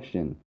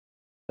connection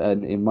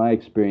and in my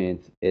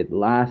experience, it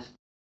lasts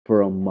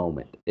for a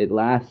moment. It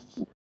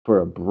lasts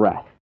for a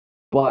breath.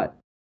 But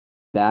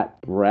that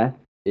breath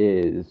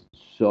is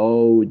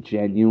so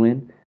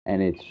genuine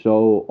and it's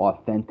so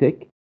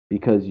authentic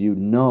because you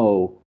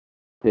know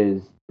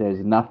there's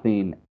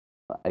nothing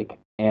like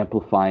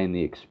amplifying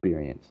the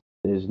experience.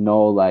 There's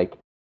no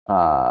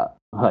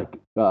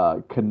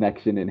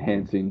connection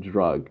enhancing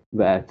drug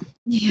that's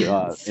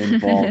Yes.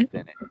 involved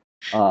in it.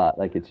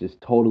 Like it's just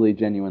totally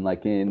genuine.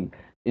 Like in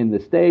the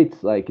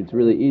States, like it's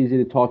really easy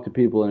to talk to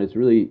people and it's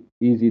really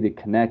easy to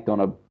connect on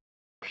a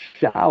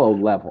shallow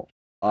level.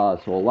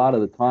 So a lot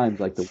of the times,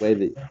 like the way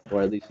that,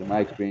 or at least in my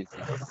experience,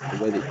 the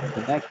way that you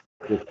connect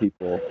with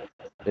people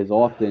is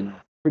often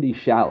pretty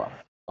shallow.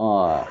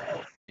 Uh,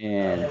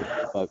 and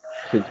but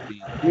since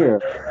being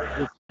here,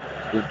 it's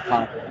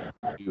impossible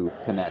to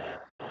connect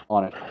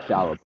on a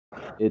shallow.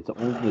 It's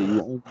only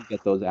you only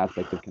get those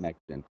aspects of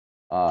connection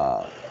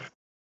uh,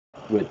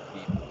 with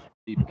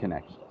deep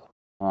connections.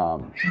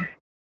 Um,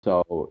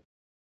 so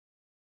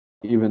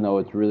even though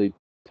it's really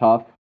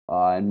tough,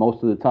 and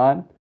most of the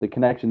time the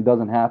connection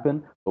doesn't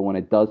happen, but when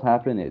it does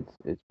happen,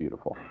 it's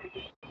beautiful.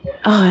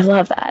 Oh, I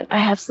love that. I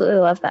absolutely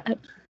love that.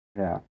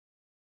 Yeah.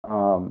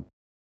 Um,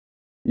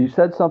 you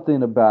said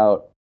something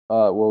about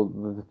well,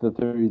 the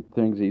three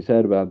things that you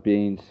said about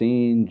being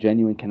seen,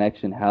 genuine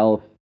connection,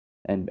 health,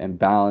 and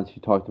balance.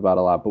 You talked about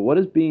a lot, but what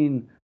does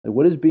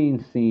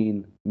being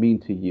seen mean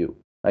to you?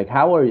 Like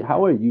how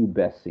are you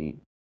best seen?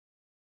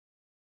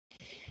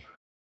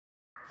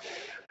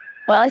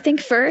 Well, I think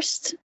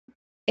first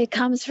it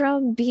comes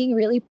from being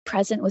really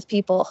present with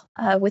people.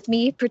 With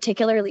me,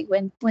 particularly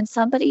when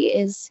somebody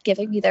is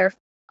giving me their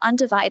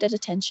undivided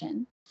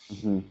attention,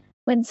 Hmm.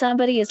 when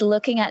somebody is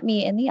looking at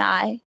me in the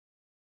eye,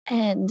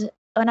 and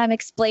when I'm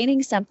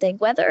explaining something,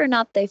 whether or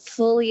not they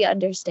fully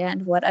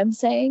understand what I'm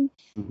saying,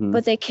 Hmm.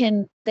 but they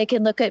can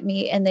look at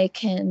me and they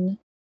can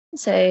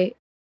say,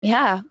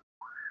 "Yeah,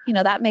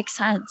 that makes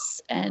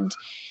sense," and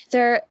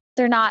they're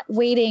not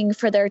waiting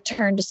for their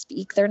turn to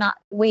speak. They're not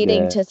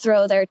waiting Yeah. to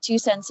throw their 2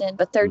 cents in,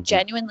 but they're Hmm.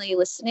 genuinely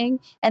listening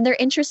and they're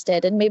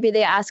interested, and maybe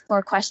they ask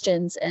more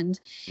questions, and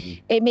Hmm.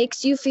 it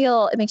makes you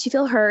feel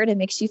heard, it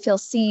makes you feel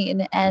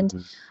seen. And Hmm.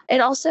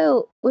 it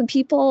also, when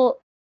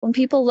people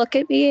look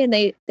at me and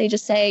they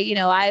just say,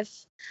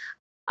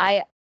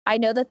 I I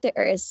know that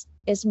there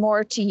is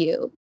more to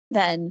you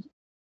than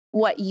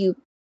what you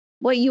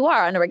what you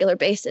are on a regular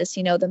basis.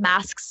 The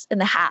masks and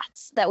the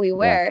hats that we Yeah.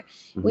 wear.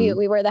 we Hmm.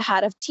 we wear the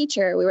hat of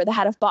teacher, we wear the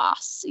hat of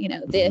boss,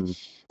 the Hmm.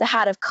 the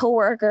hat of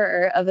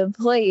coworker, of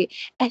employee.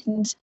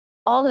 And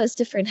all those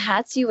different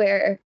hats you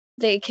wear,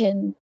 they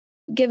can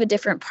give a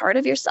different part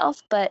of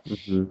yourself. But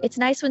Hmm. it's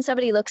nice when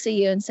somebody looks at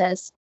you and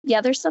says,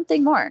 yeah, there's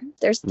something more.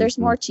 There's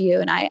Hmm. more to you,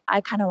 and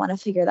I kind of want to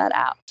figure that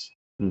out.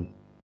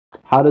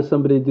 How does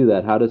somebody do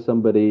that? How does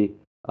somebody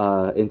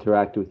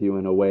interact with you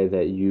in a way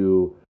that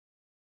you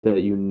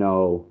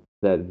know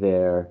that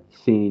they're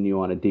seeing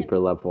you on a deeper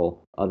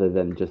level other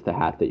than just the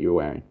hat that you're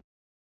wearing?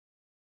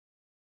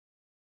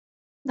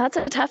 That's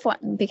a tough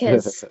one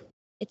because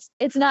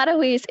it's not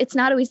always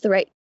the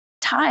right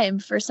time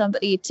for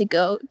somebody to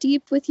go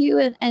deep with you,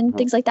 and Uh-huh.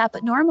 things like that.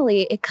 But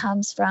normally it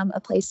comes from a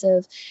place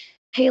of,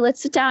 hey,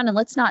 let's sit down and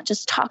let's not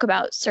just talk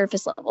about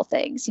surface level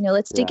things.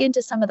 Let's dig Yeah.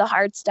 into some of the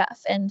hard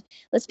stuff, and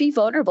let's be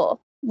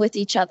vulnerable with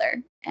each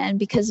other. And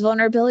because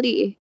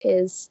vulnerability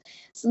is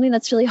something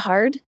that's really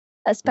hard, Hmm.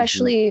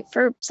 especially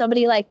for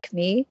somebody like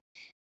me.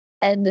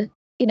 And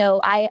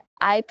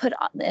I put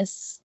on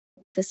this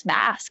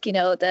mask,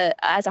 the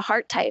as a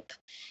heart type.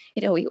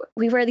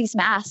 We wear these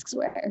masks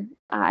where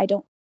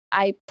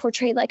I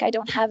portray like I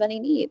don't have any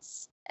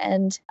needs,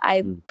 and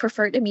I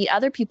prefer to meet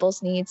other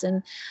people's needs.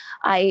 And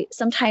I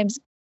sometimes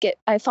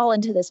I fall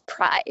into this Hmm.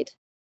 pride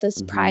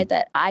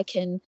that I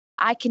can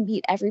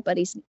meet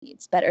everybody's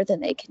needs better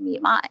than they can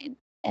meet mine.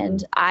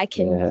 And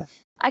Yeah.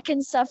 I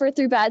can suffer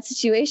through bad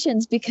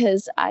situations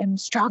because I'm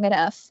strong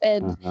enough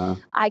and Uh-huh.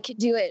 I can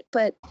do it.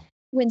 But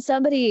when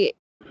somebody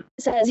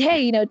says,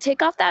 hey,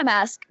 take off that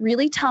mask,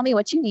 really tell me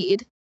what you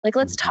need. Like,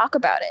 let's Hmm. talk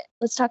about it.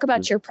 Let's talk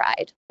about your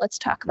pride. Let's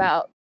talk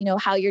about,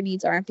 how your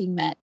needs aren't being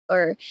met,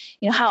 or,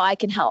 how I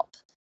can help.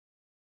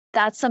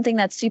 That's something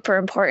that's super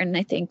important,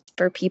 I think,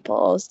 for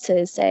people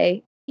to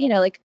say,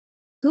 like,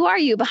 who are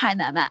you behind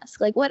that mask?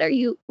 Like,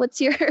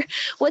 what's your,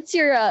 what's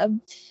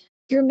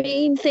your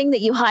main thing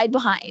that you hide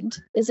behind?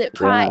 Is it Yeah.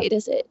 pride?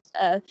 Is it,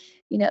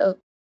 you know,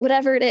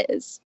 whatever it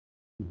is?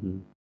 Hmm.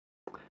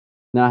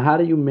 Now, how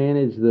do you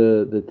manage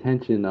the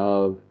tension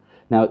of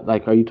now?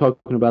 Like, are you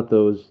talking about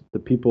the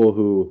people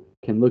who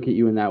can look at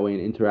you in that way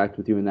and interact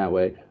with you in that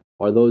way?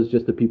 Are those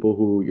just the people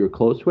who you're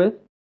close with,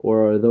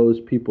 or are those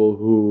people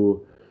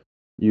who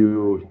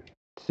you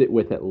sit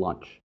with at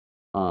lunch?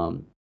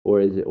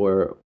 Or is it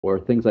or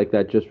things like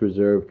that just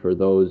reserved for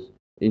those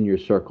in your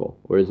circle,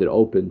 or is it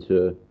open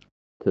to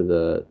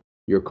the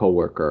your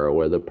coworker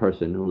or the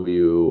person who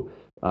you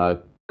uh,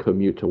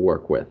 commute to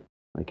work with?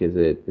 Like, is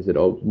it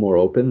more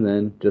open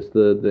than just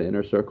the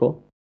inner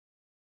circle?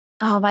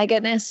 Oh my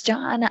goodness,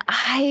 John.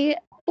 I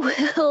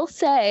will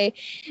say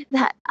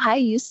that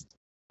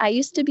I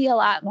used to be a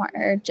lot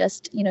more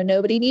just,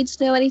 nobody needs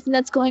to know anything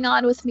that's going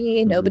on with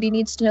me. Nobody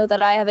needs to know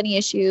that I have any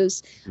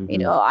issues.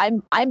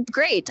 I'm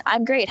great.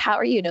 I'm great. How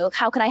are you?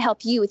 How can I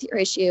help you with your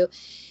issue?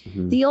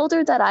 The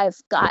older that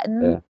I've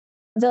gotten,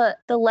 the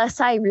less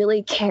I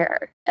really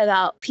care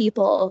about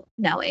people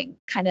knowing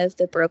kind of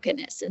the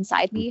brokenness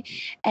inside me.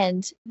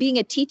 And being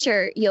a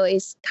teacher, you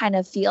always kind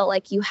of feel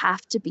like you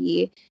have to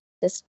be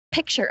this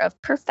picture of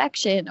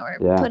perfection or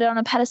put it on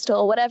a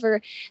pedestal,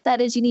 whatever that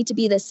is. You need to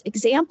be this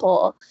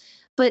example.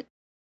 But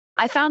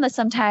I found that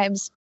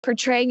sometimes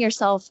portraying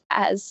yourself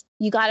as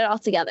you got it all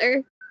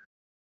together,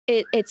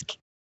 it's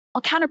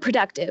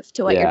counterproductive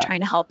to what you're trying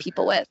to help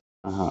people with.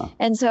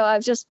 And so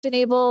I've just been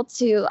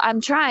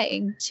I'm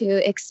trying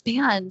to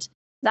expand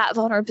that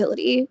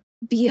vulnerability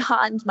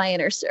beyond my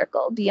inner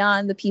circle,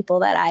 beyond the people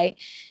that I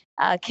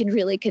can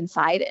really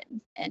confide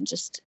in, and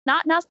just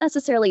not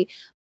necessarily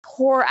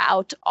pour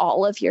out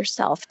all of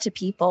yourself to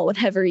people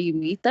whenever you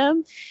meet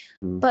them,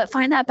 but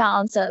find that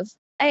balance of,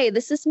 hey,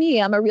 this is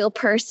me. I'm a real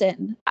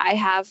person. I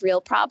have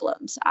real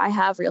problems. I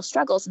have real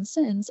struggles and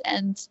sins.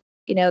 And,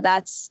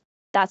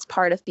 that's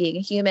part of being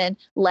a human.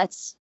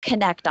 Let's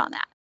connect on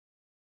that.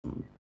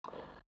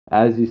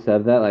 As you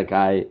said that, like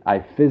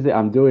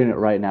I'm doing it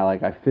right now.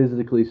 Like I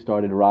physically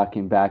started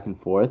rocking back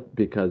and forth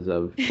because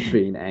of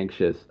being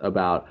anxious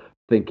about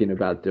thinking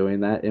about doing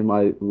that in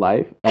my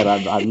life. And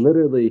I'm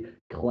literally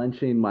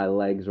clenching my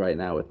legs right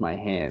now with my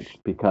hands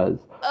because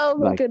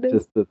goodness.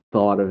 Just the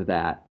thought of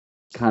that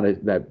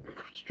that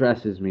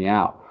stresses me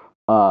out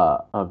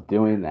of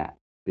doing that,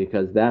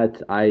 because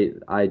that's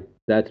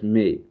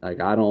me. Like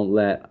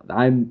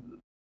I'm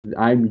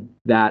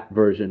that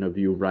version of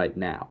you right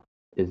now,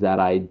 is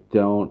that I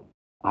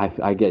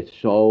get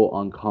so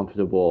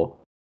uncomfortable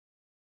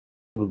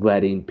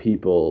letting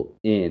people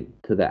in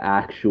to the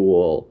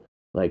actual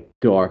like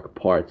dark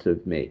parts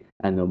of me.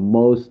 And the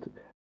most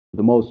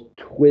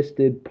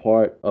twisted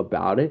part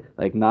about it,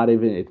 like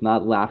it's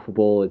not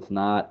laughable, it's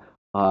not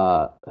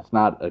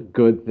a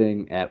good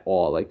thing at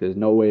all. Like there's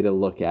no way to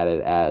look at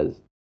it as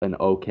an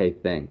okay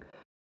thing.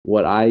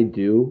 What I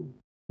do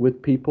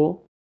with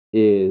people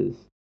is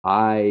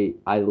I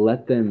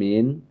let them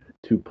in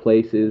to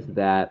places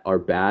that are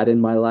bad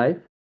in my life,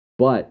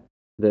 but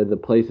they're the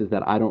places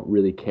that I don't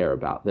really care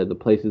about. They're the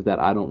places that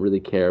I don't really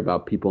care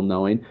about people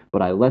knowing,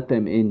 but I let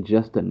them in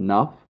just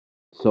enough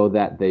so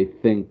that they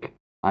think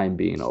I'm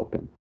being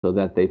open, so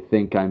that they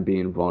think I'm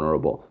being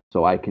vulnerable,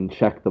 so I can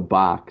check the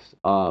box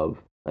of,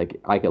 like,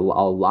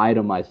 I'll lie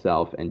to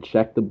myself and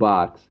check the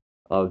box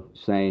of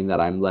saying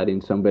that I'm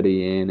letting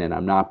somebody in and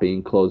I'm not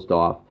being closed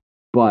off.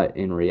 But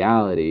in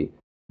reality,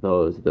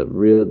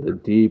 the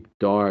deep,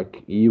 dark,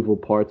 evil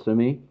parts of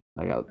me,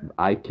 like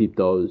I keep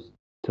those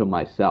to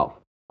myself.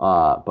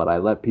 But I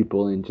let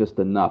people in just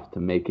enough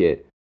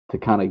to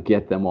kind of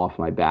get them off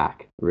my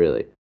back,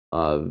 really.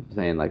 Of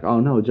saying like,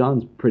 oh no,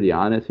 John's pretty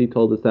honest. He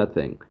told us that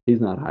thing.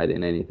 He's not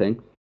hiding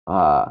anything.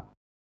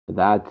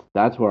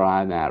 That's where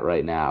I'm at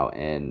right now,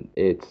 and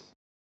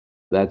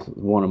that's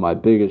one of my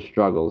biggest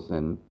struggles.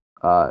 And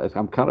I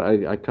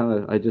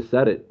just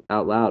said it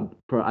out loud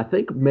for, I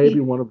think, maybe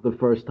one of the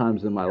first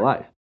times in my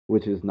life,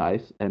 which is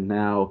nice. And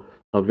now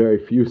a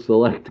very few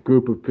select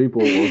group of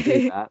people will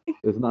hear that.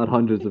 There's not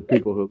hundreds of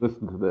people who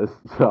listen to this,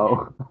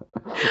 so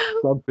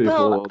some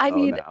people will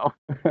know now.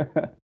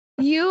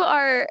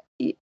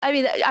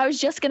 I was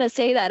just going to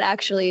say that,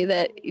 actually,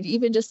 that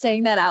even just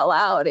saying that out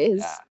loud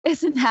is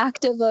an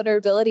act of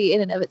vulnerability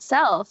in and of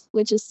itself,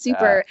 which is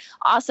super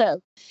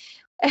awesome.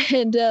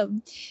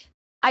 And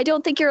I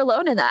don't think you're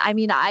alone in that. I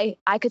mean, I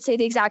could say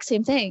the exact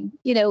same thing.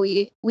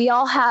 We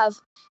all have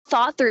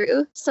thought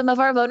through some of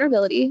our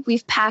vulnerability.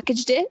 We've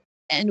packaged it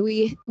and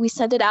we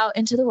send it out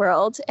into the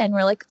world, and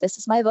we're like, this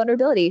is my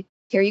vulnerability.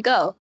 Here you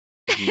go.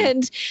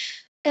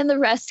 And the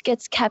rest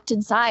gets kept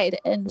inside.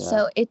 And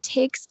so it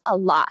takes a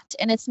lot.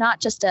 And it's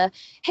not just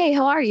hey,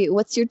 how are you?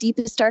 What's your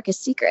deepest,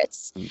 darkest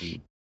secrets?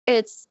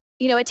 It's,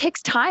 it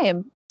takes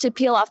time to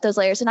peel off those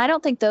layers. And I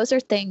don't think those are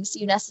things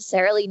you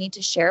necessarily need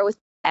to share with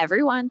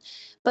everyone,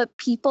 but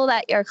people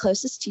that are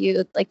closest to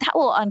you, like, that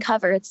will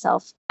uncover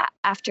itself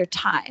after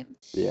time.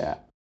 Yeah.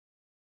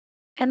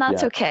 And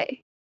that's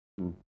okay.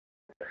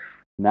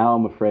 Now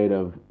I'm afraid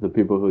of the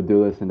people who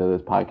do listen to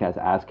this podcast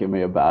asking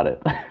me about it.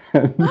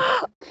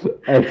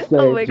 And say,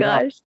 oh my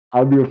gosh.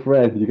 I'm your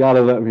friend. You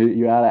gotta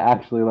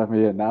actually let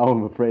me in. Now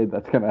I'm afraid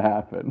that's gonna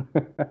happen.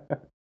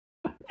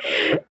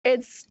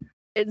 It's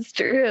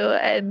true.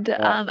 And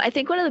I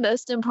think one of the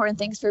most important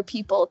things for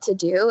people to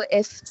do,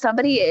 if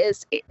somebody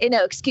is,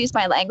 excuse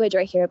my language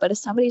right here, but if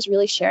somebody's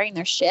really sharing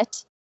their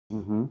shit,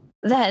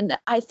 then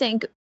I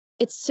think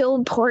it's so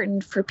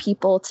important for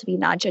people to be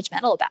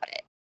non-judgmental about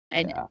it.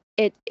 And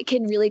it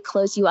can really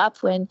close you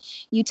up when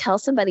you tell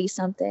somebody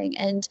something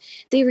and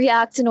they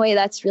react in a way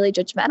that's really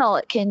judgmental.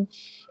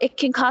 It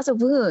can cause a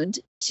wound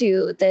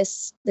to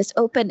this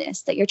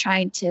openness that you're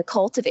trying to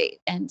cultivate.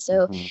 And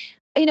so,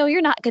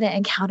 you're not going to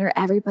encounter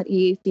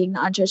everybody being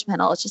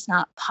non-judgmental. It's just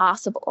not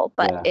possible.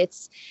 But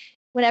it's,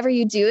 whenever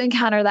you do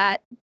encounter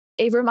that,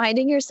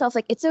 reminding yourself,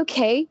 like, it's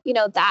okay,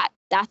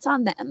 that's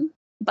on them.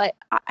 but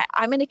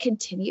I'm going to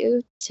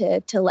continue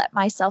to let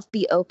myself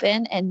be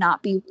open and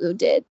not be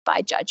wounded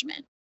by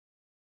judgment.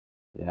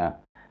 Yeah,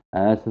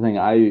 and that's the thing.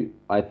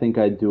 I think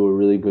I do a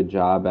really good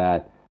job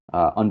at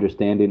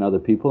understanding other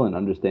people and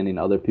understanding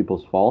other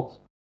people's faults,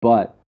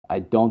 but I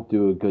don't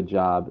do a good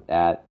job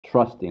at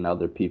trusting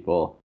other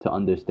people to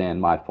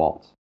understand my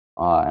faults.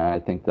 And I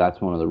think that's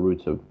one of the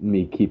roots of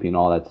me keeping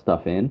all that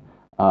stuff in.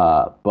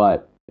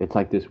 But it's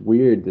like this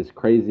weird, this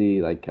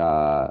crazy, like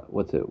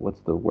what's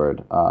the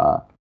word?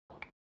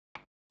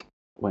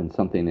 When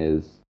something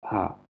is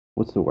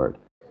what's the word?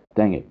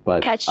 Dang it!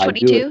 But Catch I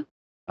do it 22.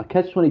 a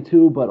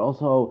catch-22, but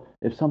also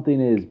if something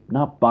is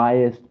not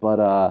biased, but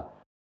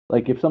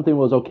like if something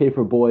was okay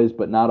for boys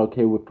but not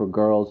okay for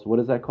girls, what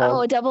is that Oh,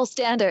 called? a double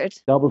standard.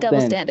 Double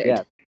Double standard.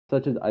 Yeah,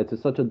 standard.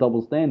 such a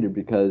double standard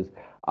because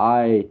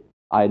I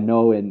I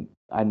know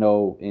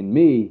in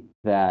me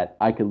that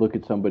I could look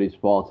at somebody's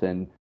faults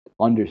and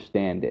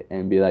understand it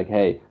and be like,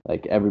 hey,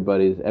 like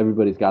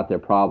everybody's got their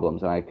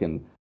problems, and I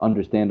can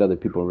understand other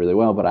people really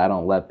well, but I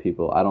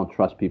don't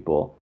trust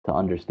people to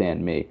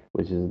understand me,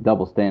 which is a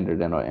double standard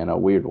and a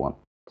weird one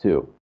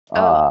too. Oh,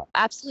 Uh,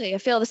 absolutely. I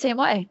feel the same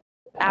way.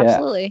 yeah.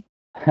 Absolutely.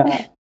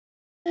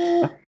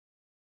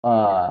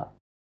 uh,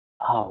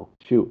 oh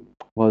shoot,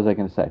 what was I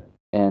gonna say?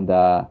 And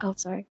Oh,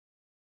 sorry.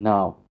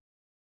 no,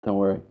 don't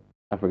worry.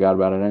 I forgot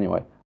about it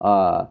anyway.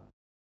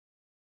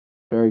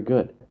 Very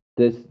good.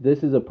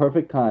 This is a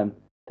perfect time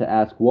to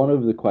ask one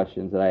of the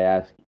questions that I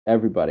ask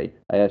everybody.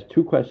 I ask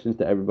two questions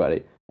to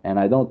everybody, and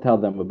I don't tell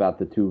them about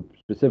the two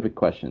specific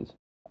questions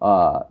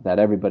that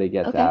everybody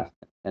gets Okay. asked.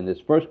 And this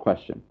first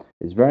question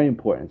is very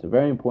important. It's a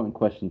very important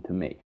question to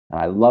me, and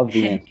I love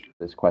the answer to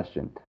this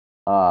question.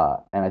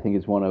 And I think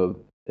it's one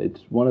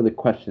of the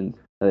questions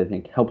that I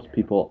think helps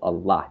people a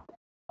lot.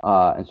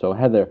 And so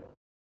Heather,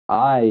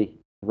 I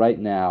right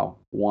now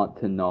want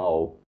to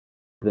know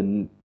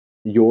the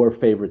your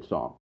favorite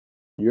song.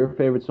 Your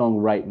favorite song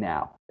right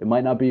now. It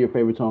might not be your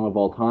favorite song of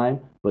all time,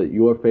 but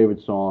your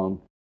favorite song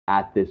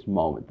at this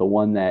moment. The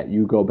one that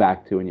you go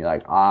back to and you're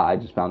like, I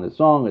just found this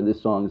song, or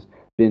this song's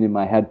been in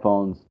my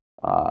headphones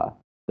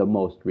the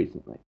most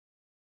recently.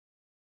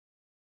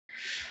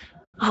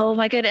 Oh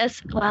my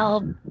goodness.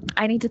 Well,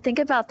 I need to think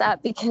about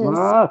that because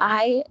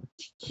Ah.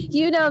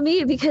 you know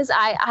me, because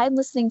I'm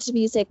listening to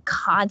music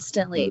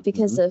constantly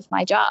because Mhm. of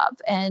my job,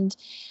 and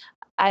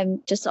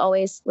I'm just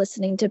always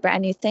listening to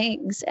brand new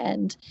things.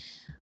 And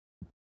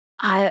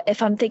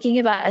if I'm thinking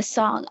about a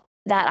song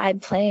that I'm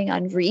playing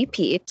on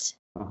repeat,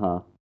 Uh-huh.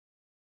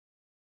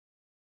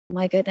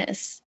 my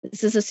goodness,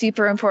 this is a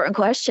super important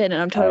question,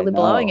 and I'm I totally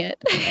blowing know.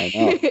 it. I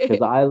know.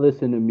 Because I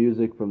listen to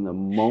music from the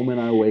moment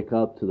I wake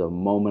up to the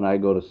moment I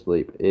go to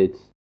sleep. It's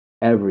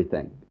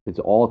everything. It's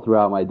all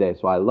throughout my day.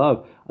 So I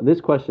love this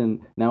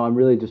question. Now I'm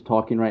really just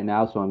talking right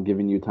now, so I'm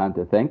giving you time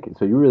to think.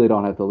 So you really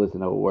don't have to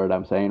listen to a word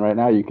I'm saying right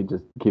now. You could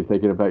just keep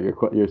thinking about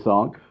your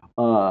song.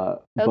 Okay.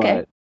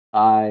 But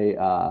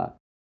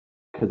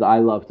because I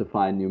love to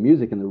find new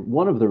music, and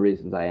one of the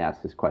reasons I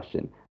ask this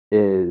question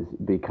is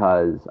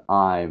because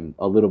I'm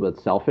a little bit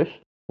selfish.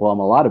 Well, I'm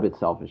a lot of it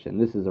selfish, and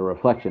this is a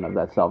reflection of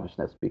that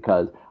selfishness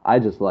because I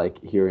just like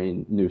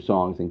hearing new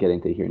songs and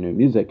getting to hear new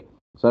music.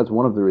 So that's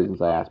one of the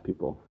reasons I ask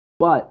people.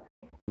 But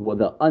well,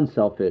 the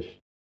unselfish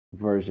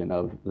version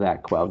of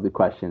of the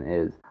question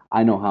is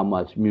I know how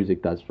much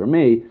music does for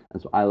me,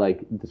 and so I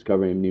like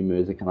discovering new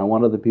music, and I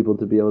want other people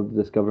to be able to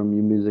discover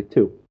new music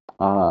too.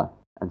 Uh,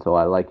 and so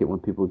I like it when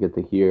people get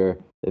to hear,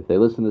 if they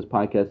listen to this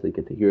podcast, they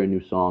get to hear a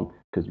new song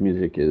because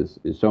music is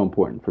so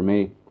important for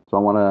me. So I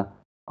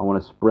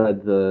wanna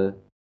spread the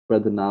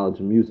knowledge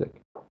of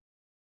music.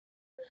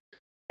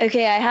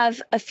 Okay, I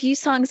have a few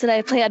songs that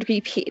I play on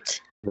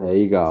repeat. There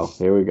you go.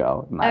 Here we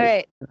go. All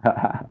Nice.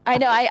 right. I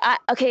know. I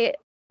okay.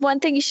 One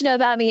thing you should know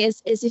about me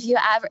is if you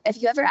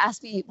ever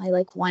ask me my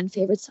like one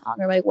favorite song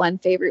or my one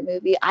favorite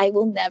movie, I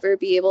will never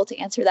be able to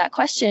answer that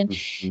question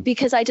Mhm.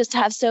 because I just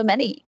have so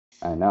many.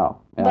 I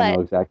know. And I know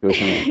But exactly what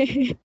you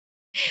mean.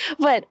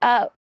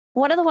 but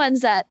one of the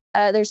ones that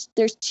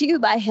there's two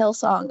by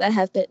Hillsong that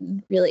have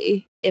been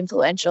really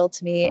influential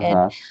to me,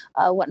 and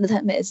Uh-huh. one of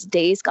them is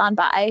Days Gone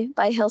by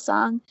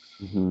Hillsong,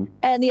 Hmm.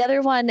 and the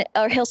other one,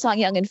 or Hillsong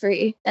Young and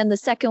Free, and the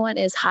second one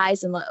is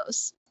Highs and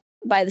Lows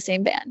by the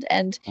same band.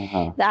 And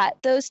Uh-huh.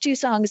 that those two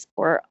songs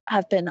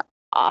have been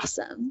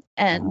awesome.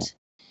 Uh-huh. And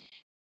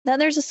then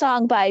there's a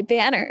song by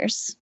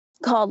Banners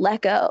called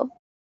Let Go.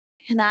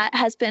 And that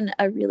has been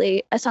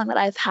a song that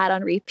I've had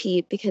on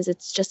repeat because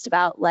it's just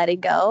about letting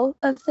go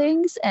of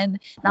things and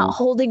not Uh-huh.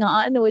 holding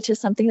on, which is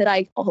something that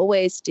I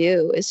always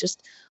do, is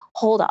just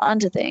hold on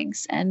to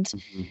things. And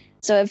Hmm.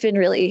 so I've been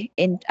really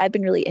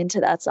into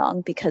that song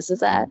because of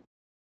that.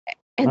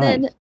 And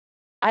then Nice.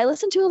 I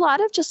listen to a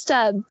lot of just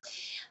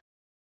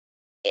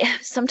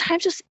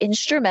sometimes just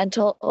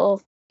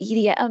instrumental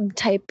EDM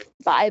type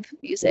vibe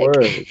music.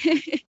 Word.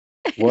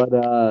 What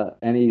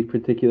any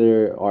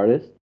particular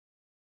artist?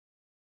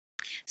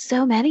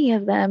 So many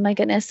of them, my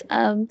goodness.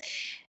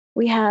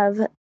 We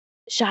have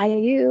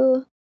Shia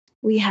Yu,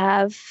 we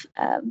have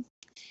let's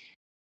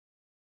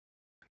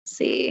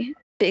see,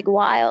 Big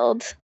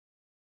Wild,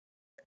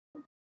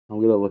 I'm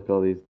gonna look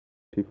all these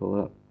people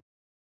up.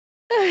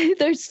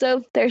 There's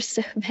so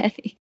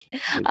many.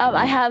 Like, wow.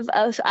 I have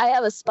a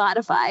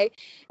Spotify,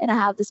 and I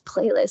have this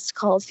playlist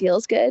called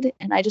Feels Good,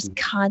 and I just Mhm.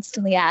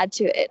 constantly add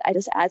to it. I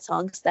just add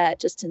songs that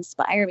just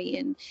inspire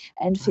me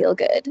and feel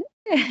good.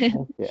 Heck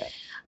yeah.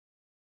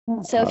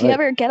 So All if you right.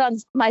 ever get on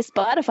my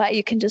Spotify,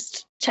 you can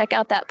just check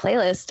out that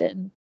playlist,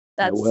 and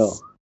I will.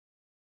 that's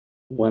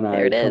When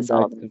there I it come is.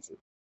 back to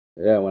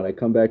Yeah, when I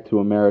come back to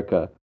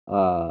America,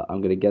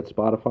 I'm gonna get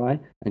Spotify,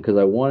 and because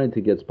I wanted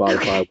to get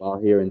Spotify while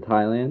here in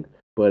Thailand,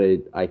 but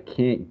I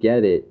can't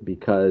get it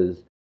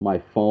because my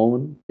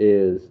phone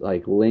is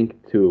like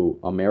linked to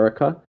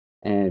America,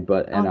 Oh and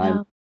I'm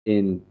no.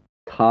 in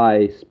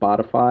Thai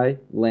Spotify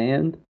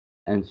land,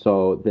 and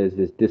so there's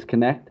this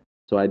disconnect.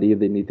 So I'd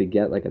either need to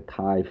get like a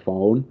Thai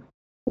phone,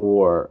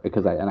 or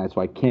because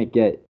I can't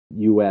get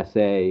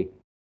USA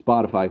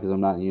Spotify because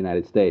I'm not in the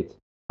United States.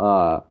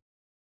 Uh,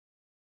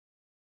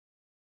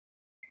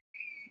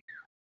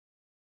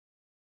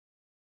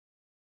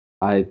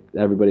 I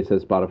Everybody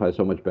says Spotify is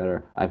so much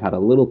better. I've had a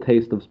little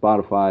taste of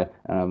Spotify,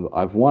 and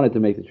I've wanted to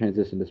make the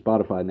transition to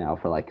Spotify now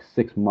for like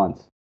 6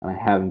 months, and I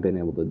haven't been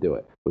able to do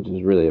it, which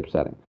is really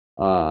upsetting.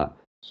 Uh,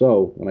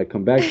 so when I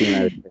come back to the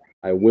United States,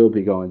 I will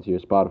be going to your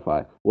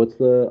Spotify. What's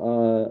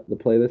the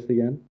playlist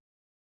again?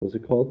 What's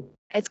it called?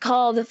 It's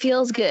called It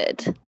Feels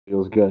Good.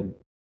 Feels good.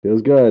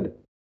 Feels good.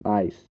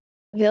 Nice.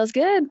 Feels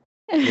good.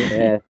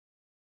 Yeah.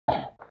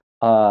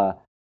 Uh,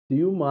 do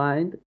you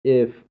mind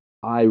if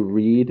I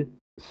read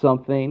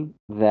something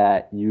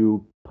that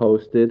you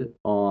posted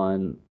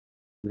on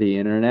the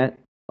internet?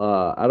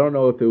 I don't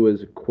know if it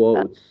was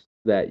quotes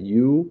that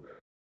you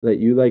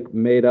like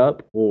made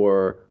up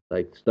or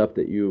like stuff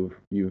that you've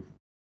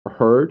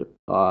heard,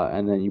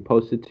 and then you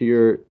posted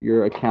to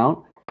your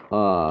account.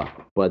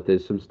 But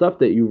there's some stuff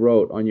that you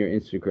wrote on your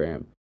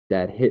Instagram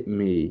that hit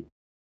me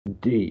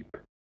deep.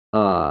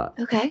 Uh,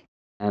 Okay.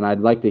 and I'd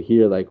like to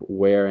hear like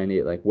where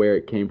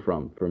it came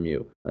from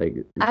you, like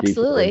deeper.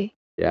 Absolutely.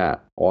 Yeah,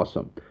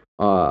 awesome.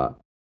 Uh,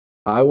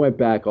 I went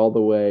back all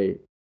the way,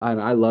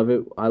 and I love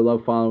it. I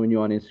love following you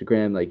on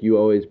Instagram. Like you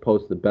always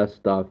post the best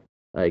stuff.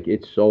 Like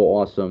it's so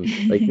awesome.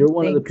 Like you're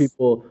one of the Thanks.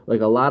 people.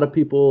 Like a lot of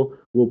people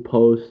will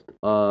post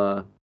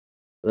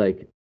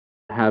like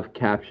have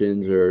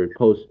captions or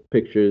post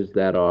pictures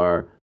that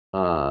are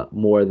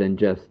more than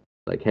just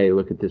like, hey,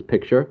 look at this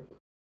picture.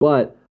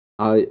 But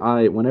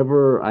I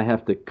whenever I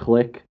have to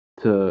click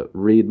to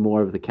read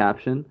more of the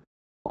caption,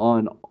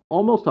 on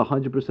almost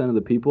 100% of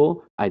the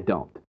people, I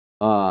don't.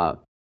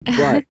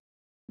 But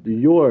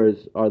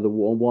yours are the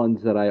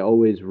ones that I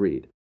always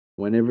read.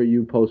 Whenever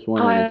you post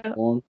one and it's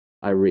Oh, long,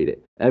 I read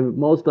it.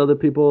 Most other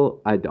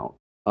people, I don't.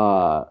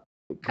 Uh,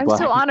 I'm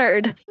so but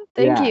honored.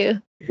 Thank yeah,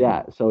 you.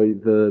 yeah. So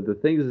the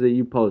things that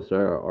you post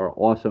are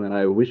awesome, and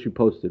I wish you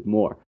posted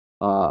more.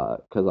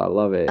 Because I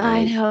love it, and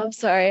I know. I'm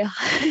sorry.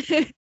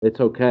 it's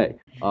okay.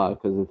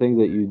 Because the things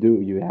that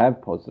you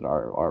have posted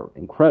are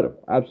incredible,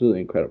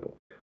 absolutely incredible.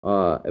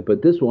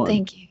 But this one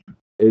Thank you.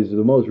 is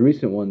the most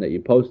recent one that you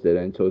posted,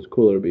 and so it's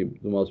cooler to be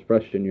the most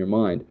fresh in your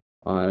mind.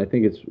 And I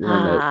think it's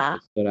one that Ah,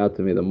 stood out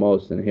to me the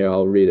most. And here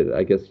I'll read it.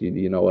 I guess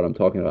you know what I'm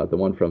talking about. The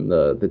one from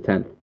the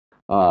 10th.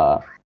 Uh,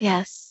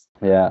 yes.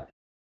 yeah.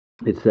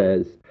 It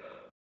says,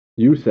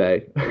 "You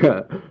say,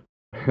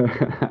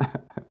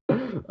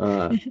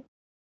 uh,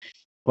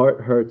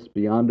 heart hurts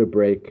beyond a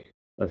break,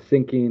 a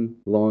sinking,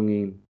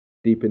 longing,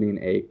 deepening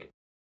ache.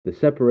 The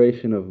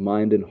separation of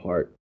mind and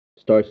heart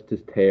starts to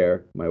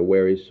tear my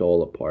weary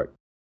soul apart.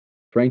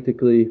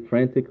 Frantically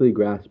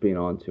grasping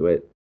onto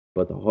it,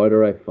 but the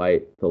harder I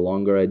fight, the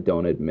longer I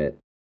don't admit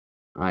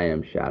I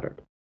am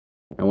shattered."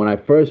 And when I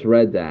first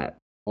read that,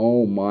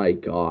 oh my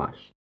gosh,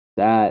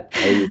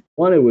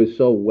 one, it was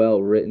so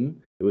well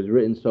written. It was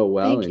written so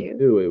well, Thank and you.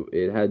 two,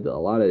 it had a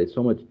lot of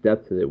so much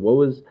depth to it. What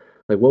was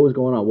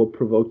going on? What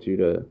provoked you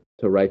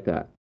to write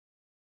that?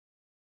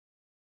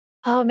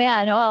 Oh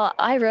man, well,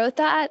 I wrote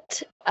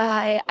that.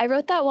 I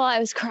wrote that while I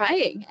was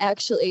crying,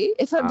 actually,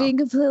 if I'm Wow. being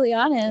completely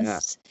Yeah.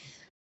 honest.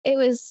 It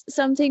was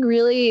something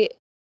really,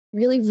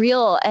 really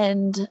real.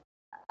 And,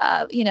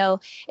 you know,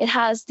 it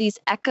has these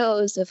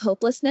echoes of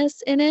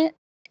hopelessness in it,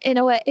 in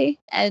a way.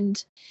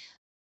 And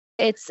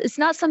it's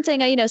not something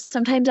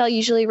sometimes I'll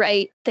usually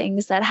write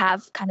things that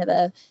have kind of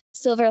a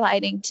silver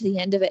lining to the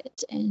end of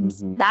it. And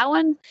Mhm. that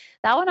one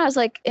I was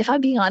like, if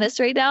I'm being honest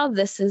right now,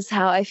 this is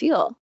how I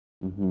feel.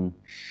 Mhm.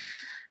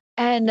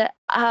 And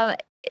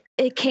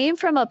it came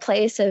from a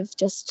place of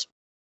just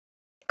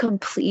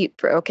complete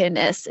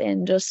brokenness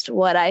in just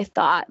what I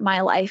thought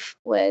my life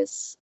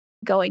was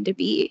going to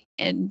be.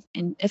 And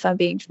if I'm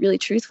being really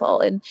truthful,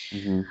 and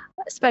Mhm.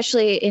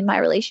 especially in my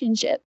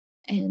relationship.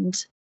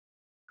 And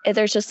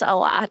there's just a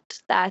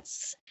lot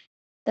that's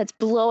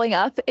blowing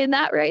up in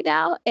that right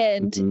now.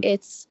 And Mhm.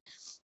 it's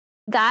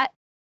that.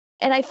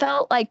 And I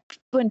felt like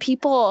when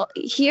people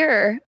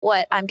hear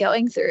what I'm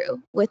going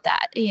through with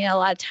that, a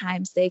lot of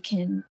times they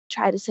can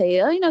try to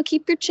say, oh,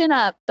 keep your chin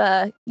up,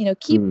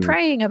 keep Mhm.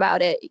 praying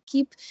about it,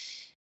 keep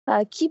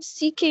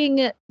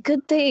seeking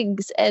good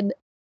things. And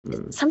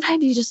Mhm.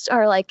 sometimes you just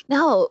are like,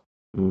 no,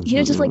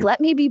 Just like, Mm-hmm. let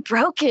me be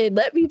broken,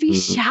 let me be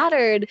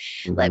shattered,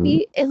 Mm-hmm.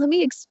 let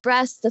me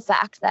express the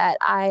fact that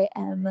I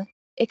am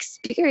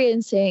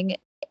experiencing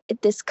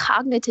this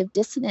cognitive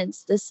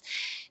dissonance, this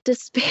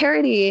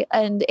disparity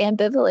and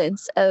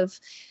ambivalence of,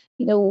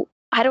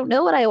 I don't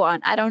know what I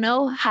want, I don't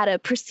know how to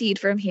proceed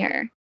from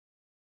here.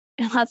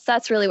 And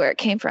that's really where it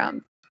came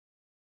from.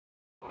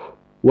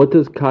 What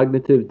does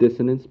cognitive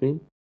dissonance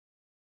mean?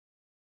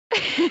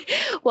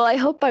 Well, I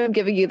hope I'm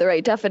giving you the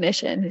right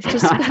definition. It's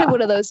just kind of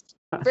one of those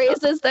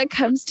phrases that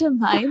comes to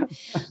mind.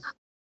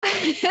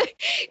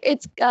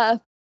 It's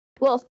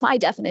well, my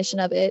definition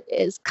of it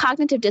is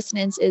cognitive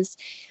dissonance is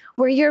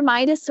where your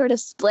mind is sort of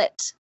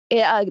split.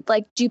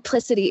 Like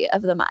duplicity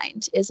of the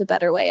mind is a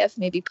better way of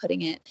maybe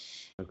putting it.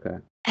 Okay.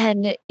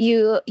 And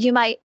you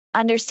might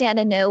understand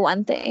and know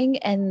one thing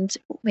and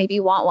maybe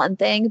want one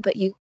thing, but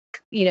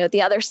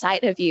the other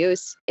side of you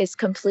is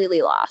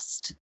completely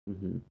lost.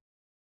 Mm-hmm.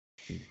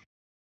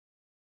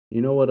 You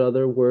know what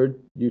other word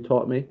you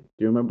taught me? Do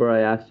you remember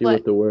I asked you What?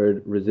 what the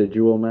word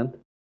residual meant?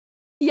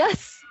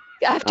 Yes,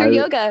 after I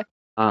yoga.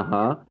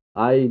 Uh-huh.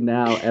 I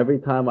now every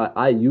time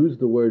I use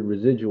the word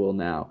residual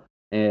now,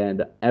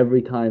 and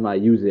every time I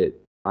use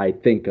it, I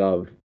think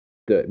of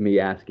the me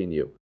asking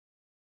you.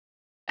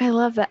 I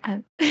love that.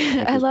 I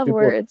Because love people,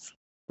 words.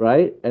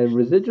 right? And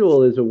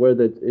residual is a word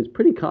that is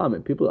pretty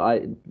common. People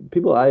I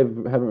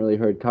haven't really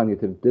heard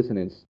cognitive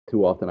dissonance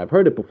too often. I've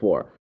heard it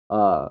before,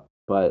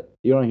 but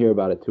you don't hear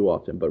about it too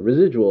often. But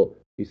residual,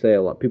 you say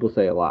a lot. People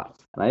say a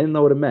lot, and I didn't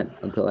know what it meant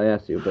until I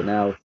asked you. But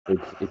now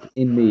it's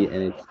in me,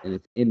 and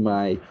it's in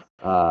my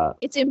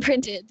It's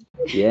imprinted.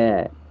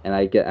 yeah, and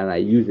I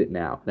use it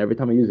now. And every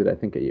time I use it, I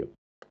think of you.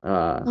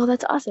 Uh, Oh,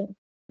 that's awesome.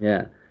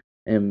 yeah,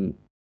 and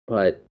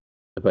but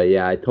but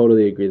yeah, I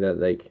totally agree that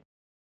like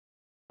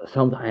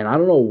sometimes I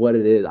don't know what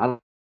it is. I don't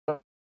know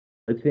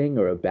a good thing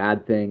or a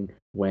bad thing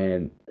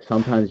when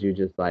sometimes you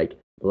just like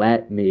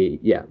let me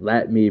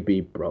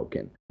be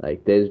broken.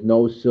 Like there's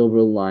no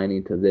silver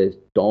lining to this.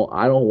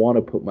 I don't want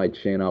to put my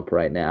chin up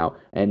right now.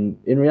 And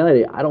in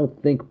reality, I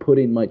don't think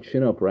putting my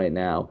chin up right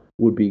now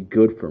would be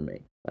good for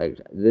me. Like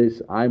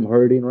this, I'm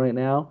hurting right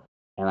now,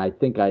 and I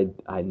think I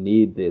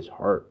need this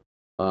hurt.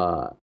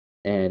 Uh,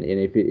 and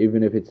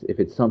even if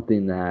it's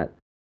something that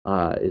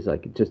is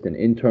like just an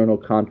internal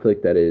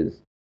conflict that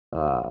is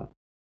uh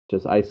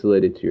just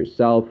isolated to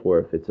yourself, or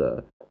if it's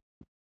a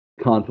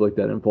conflict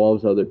that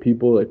involves other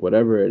people, like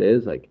whatever it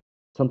is, like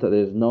sometimes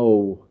there's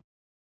no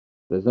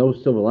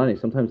silver lining.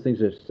 Sometimes things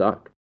just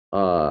suck.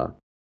 Uh,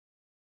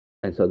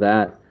 and so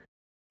that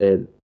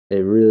it it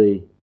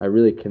really I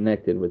really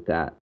connected with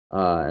that.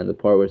 And the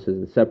part where it says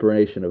the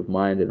separation of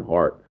mind and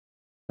heart.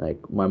 Like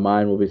my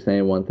mind will be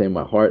saying one thing,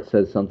 my heart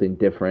says something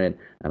different,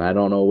 and I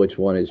don't know which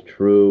one is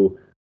true.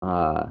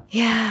 Uh,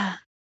 Yeah.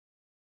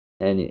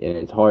 and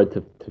it's hard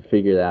to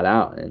figure that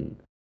out, and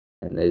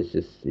there's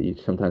just you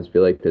sometimes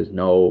feel like there's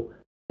no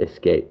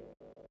escape.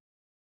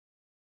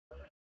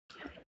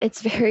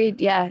 It's very,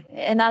 yeah.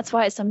 And that's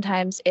why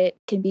sometimes it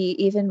can be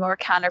even more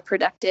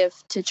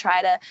counterproductive to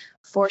try to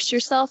force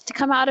yourself to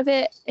come out of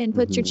it and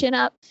put your Hmm. chin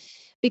up,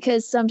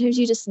 because sometimes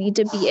you just need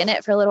to be in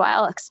it for a little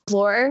while,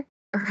 explore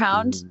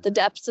around Hmm. the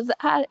depths of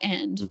that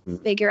and Hmm.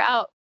 figure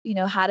out,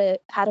 how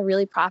to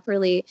really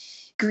properly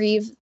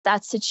grieve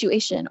that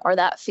situation or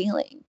that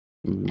feeling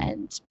Hmm.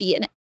 and be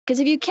in it. Because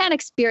if you can't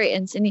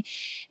experience and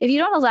if you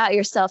don't allow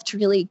yourself to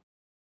really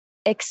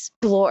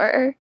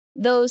explore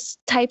those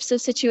types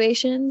of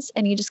situations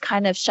and you just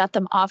kind of shut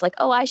them off, like,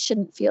 oh, I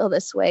shouldn't feel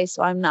this way,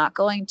 so I'm not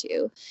going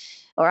to,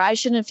 or I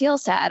shouldn't feel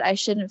sad, I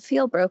shouldn't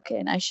feel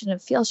broken, I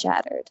shouldn't feel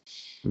shattered,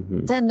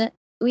 Hmm. then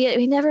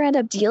we never end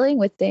up dealing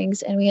with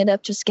things, and we end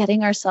up just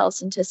getting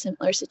ourselves into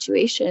similar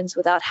situations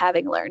without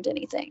having learned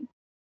anything.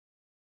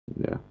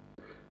 Yeah.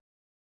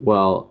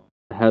 Well,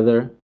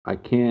 Heather,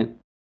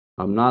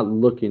 I'm not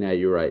looking at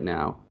you right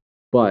now,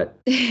 but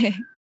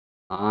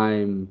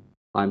I'm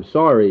I'm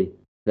sorry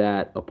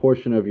that a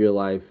portion of your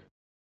life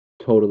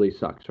totally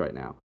sucks right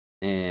now.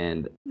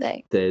 And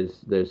Thanks.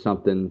 there's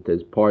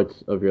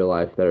parts of your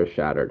life that are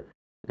shattered.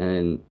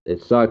 And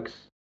it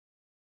sucks,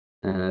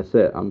 and that's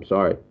it. I'm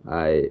sorry.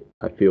 I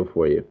feel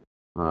for you.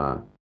 Uh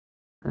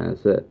and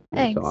that's it.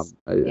 And so Thanks.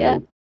 Yeah.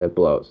 it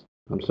blows.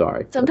 I'm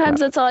sorry that's Sometimes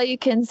happened. that's all you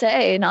can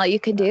say and all you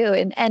can do.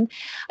 And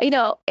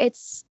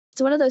it's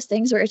one of those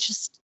things where it's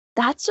just,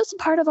 that's just a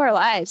part of our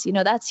lives.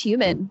 That's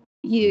human.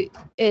 It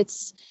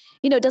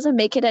doesn't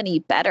make it any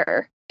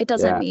better. It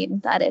doesn't Yeah. mean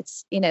that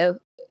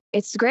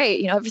it's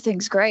great.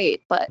 Everything's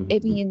great, but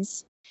it Hmm.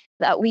 means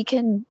that we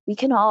can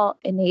all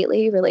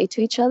innately relate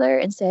to each other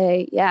and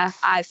say, yeah,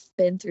 I've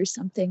been through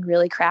something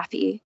really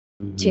crappy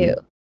too.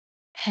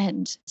 Hmm.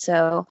 And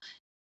so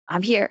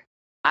I'm here.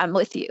 I'm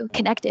with you,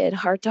 connected,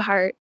 heart to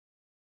heart.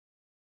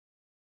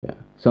 Yeah.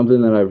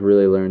 Something that I've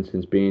really learned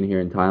since being here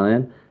in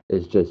Thailand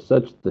is just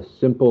such the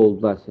simple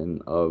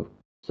lesson of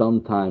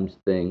sometimes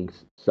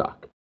things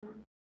suck.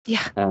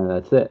 Yeah. And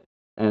that's it.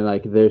 And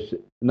like there's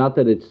not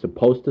that it's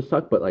supposed to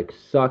suck, but like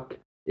suck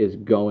is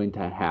going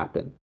to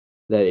happen.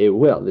 That it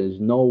will. There's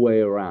no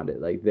way around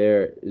it. Like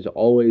there is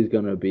always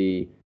gonna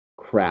be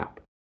crap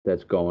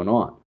that's going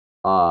on.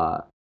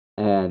 Uh,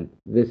 and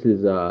this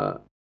is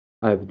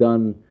I've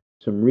done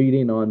some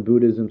reading on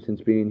Buddhism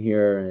since being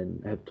here,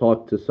 and have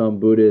talked to some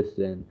Buddhists,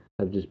 and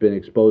have just been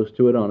exposed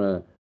to it on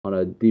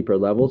a deeper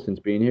level since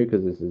being here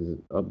because this is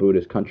a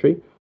Buddhist country.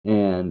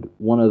 And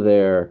one of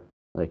their,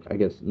 like, I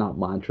guess not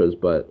mantras,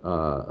 but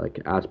like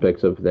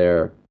aspects of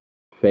their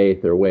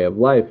faith or way of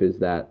life is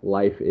that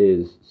life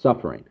is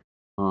suffering.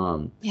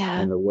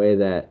 Yeah. And the way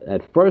that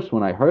at first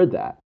when I heard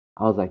that,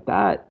 I was like,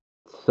 that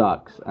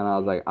sucks. And I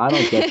was like, I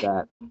don't get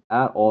that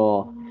at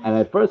all. And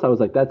at first I was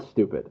like, that's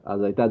stupid. I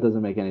was like, that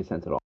doesn't make any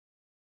sense at all.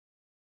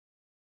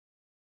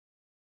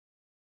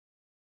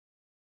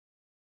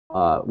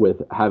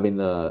 With having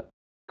the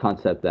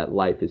concept that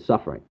life is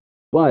suffering.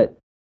 But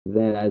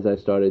then as I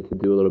started to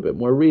do a little bit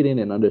more reading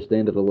and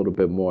understand it a little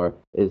bit more,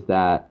 is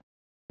that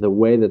the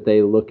way that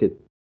they look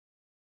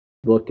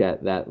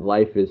at that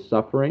life is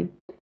suffering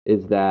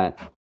is that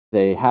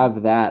they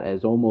have that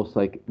as almost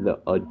like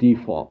a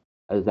default,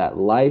 as that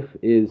life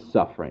is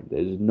suffering.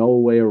 There's no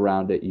way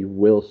around it. You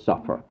will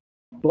suffer.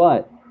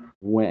 But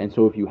and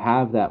so if you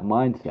have that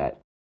mindset,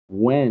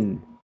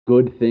 when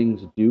good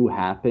things do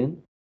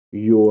happen,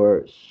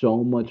 you're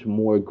so much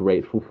more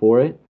grateful for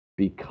it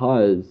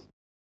because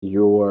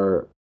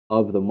you're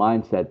of the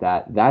mindset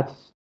that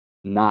that's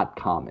not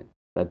common,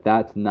 that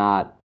that's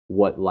not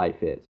what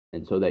life is.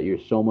 And so that you're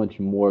so much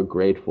more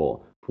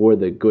grateful for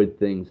the good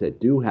things that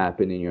do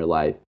happen in your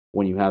life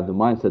when you have the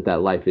mindset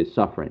that life is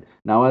suffering.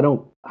 Now I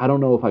don't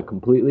know if I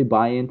completely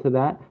buy into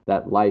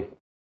that life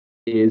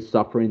is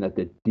suffering, that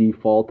the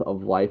default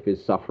of life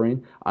is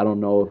suffering. I don't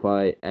know if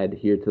I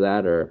adhere to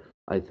that, or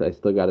I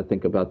still got to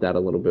think about that a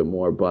little bit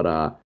more.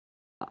 But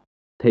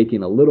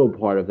taking a little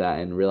part of that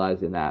and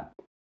realizing that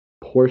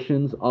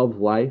portions of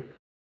life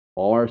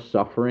are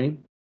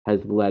suffering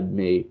has led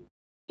me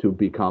to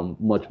become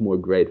much more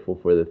grateful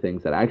for the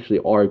things that actually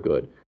are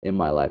good in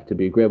my life, to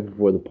be grateful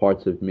for the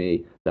parts of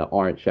me that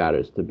aren't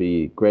shatters, to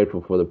be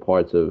grateful for the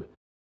parts of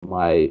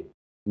my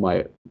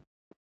my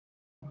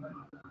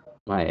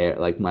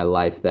my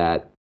life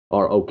that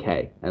are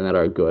okay and that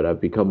are good.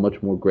 I've become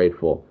much more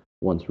grateful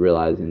once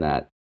realizing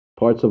that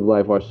parts of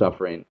life are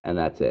suffering and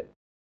that's it.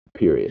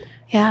 Period.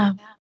 Yeah.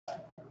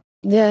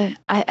 Yeah.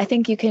 I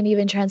think you can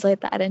even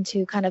translate that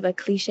into kind of a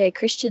cliche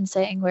Christian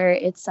saying where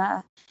it's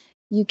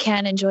you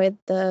can enjoy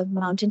the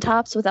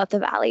mountaintops without the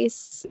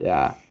valleys.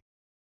 Yeah.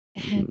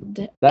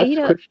 And That's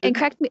and Christian,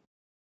 correct me.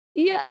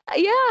 Yeah,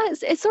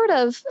 it's sort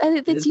of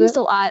it's is used it?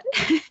 a lot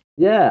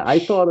Yeah, I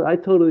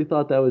totally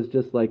thought that was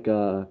just like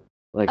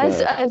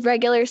as a a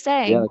regular yeah,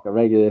 saying. like a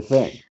regular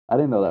thing. I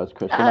didn't know that was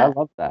Christian. I Uh,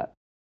 love that.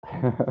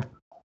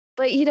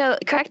 but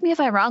correct me if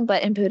I'm wrong,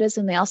 but in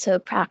Buddhism they also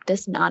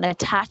practice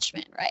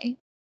non-attachment, right?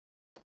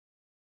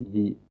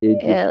 Uh,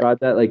 Describe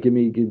that. Like,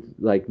 give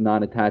like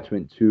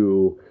non-attachment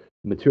to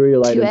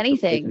material to items, to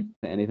places, anything.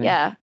 to anything.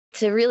 Yeah,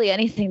 to really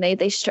anything.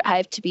 They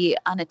strive to be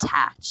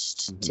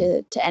unattached Hmm.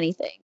 to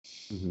anything.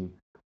 Hmm.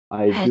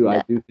 And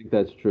I do think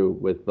that's true.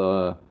 With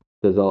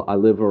I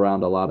live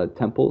around a lot of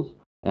temples,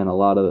 and a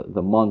lot of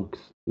the monks,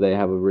 they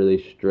have a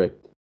really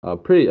strict,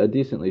 a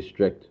decently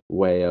strict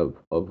way of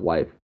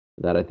life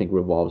that I think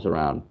revolves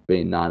around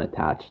being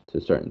non-attached to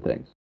certain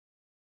things.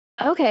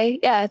 okay,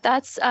 yeah,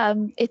 that's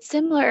it's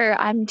similar.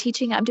 I'm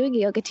doing a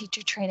yoga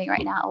teacher training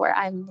right now where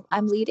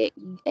I'm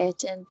leading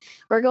it, and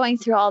we're going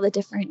through all the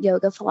different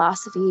yoga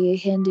philosophy,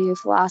 Hindu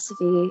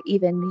philosophy,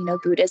 even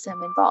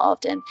Buddhism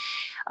involved, and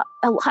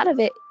a lot of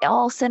it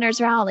all centers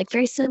around like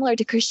very similar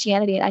to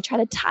Christianity, and I try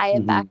to tie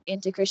it back Hmm.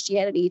 into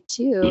Christianity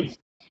too,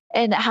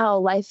 and how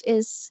life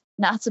is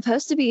not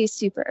supposed to be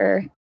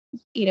super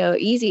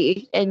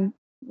easy and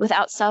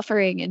without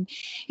suffering, and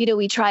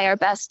we try our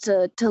best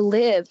to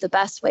live the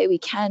best way we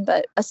can,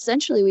 but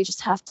essentially we just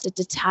have to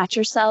detach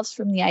ourselves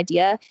from the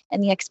idea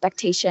and the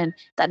expectation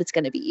that it's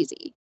going to be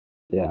easy.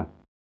 Yeah,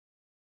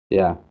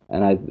 yeah,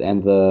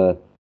 and the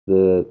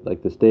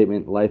like the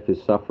statement "life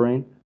is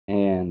suffering"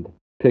 and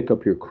 "pick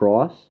up your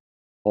cross"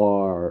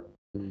 are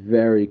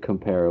very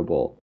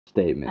comparable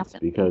statements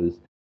Definitely. because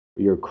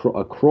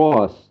a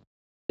cross,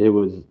 it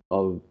was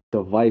a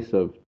device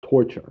of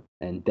torture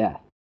and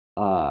death,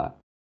 uh,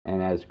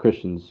 and as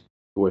Christians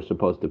we're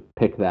supposed to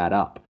pick that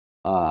up,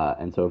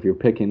 and so if you're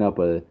picking up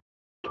a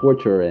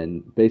torture,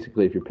 and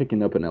basically if you're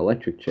picking up an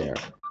electric chair,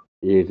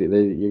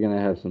 you're gonna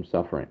have some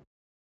suffering.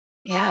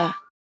 Yeah.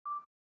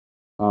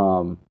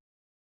 Um,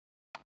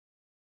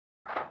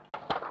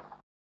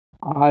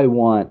 I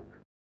want,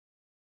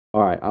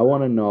 all right, I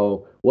want to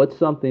know what's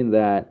something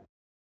that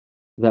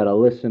a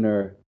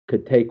listener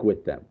could take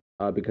with them.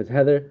 Because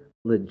Heather,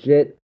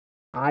 legit,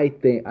 I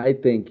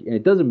think, and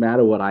it doesn't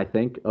matter what I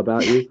think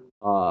about you.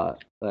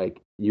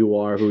 Like you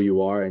are who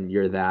you are, and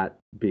you're that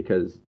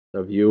because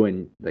of you,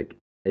 and like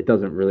it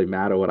doesn't really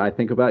matter what I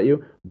think about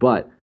you.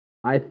 But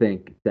I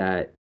think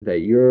that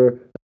you're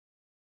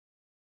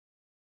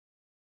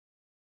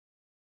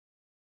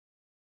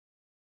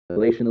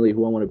relationally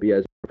who I want to be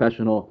as a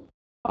professional.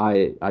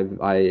 I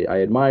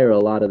admire a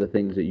lot of the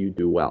things that you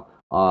do well.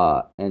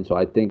 And so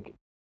I think,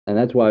 and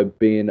that's why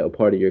being a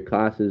part of your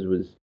classes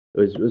was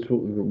it was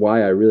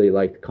why I really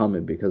liked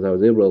coming, because I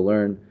was able to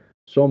learn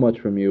so much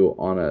from you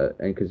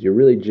and because you're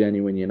really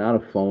genuine, you're not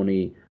a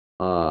phony.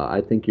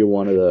 I think you're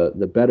one of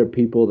the better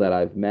people that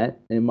I've met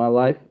in my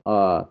life.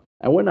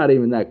 And we're not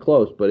even that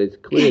close, but it's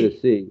clear to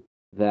see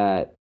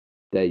that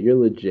you're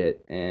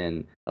legit.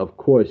 And of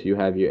course, you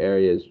have your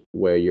areas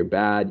where you're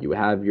bad. You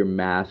have your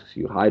masks.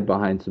 You hide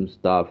behind some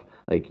stuff.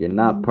 Like, you're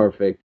not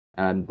perfect,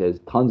 and there's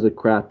tons of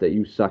crap that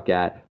you suck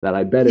at that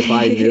I bet if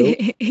I knew,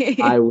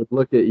 I would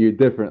look at you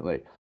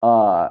differently.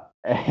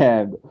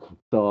 And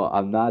so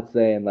I'm not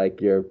saying like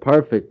you're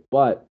perfect,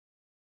 but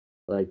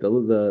like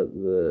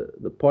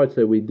the parts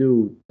that we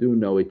do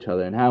know each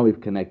other and how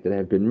we've connected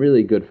have been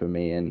really good for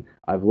me, and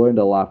I've learned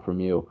a lot from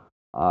you.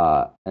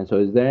 And so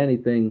is there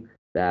anything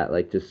that,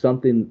 like, just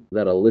something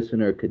that a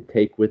listener could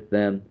take with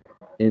them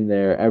in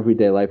their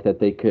everyday life, that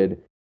they could,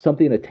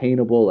 something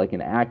attainable, like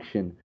an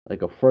action,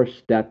 like a first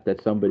step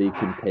that somebody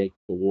can take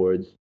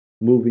towards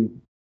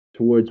moving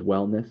towards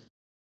wellness?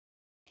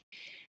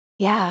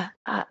 Yeah,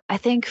 I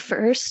think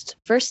first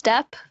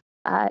step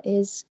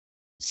is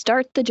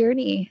start the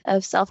journey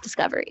of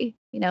self-discovery.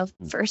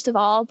 First of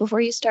all,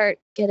 before you start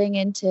getting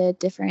into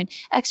different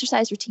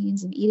exercise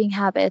routines and eating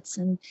habits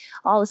and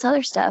all this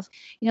other stuff,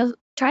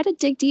 try to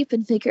dig deep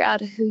and figure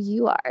out who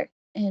you are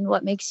and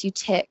what makes you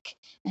tick,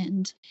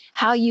 and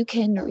how you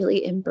can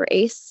really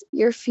embrace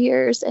your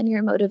fears and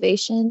your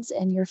motivations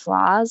and your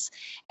flaws,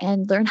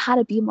 and learn how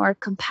to be more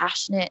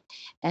compassionate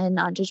and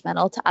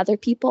non-judgmental to other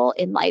people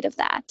in light of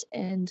that.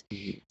 And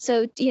Mhm.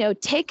 so,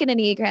 take an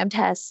Enneagram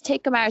test,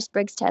 take a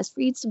Myers-Briggs test,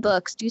 read some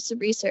books, do some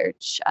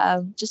research,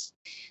 just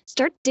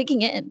start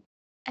digging in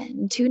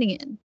and tuning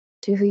in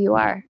to who you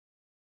are.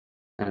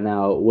 And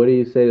now, what do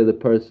you say to the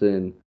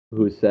person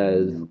who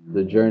says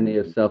the journey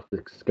of self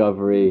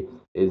discovery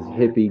is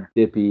hippy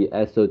dippy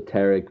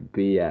esoteric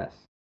BS?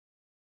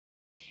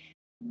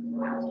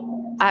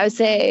 I would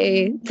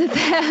say to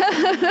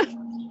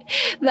them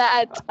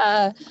that,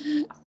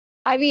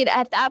 I mean,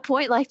 at that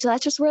point, like,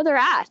 that's just where they're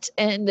at,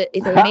 and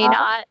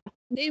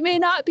they may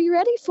not be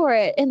ready for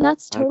it, and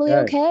that's totally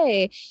Okay.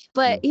 okay.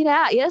 But Mm.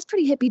 yeah, it's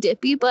pretty hippy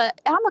dippy,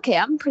 but I'm okay.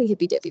 I'm a pretty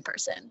hippy dippy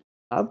person.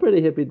 I'm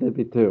pretty hippy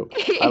dippy too.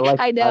 I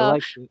like I I know.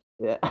 like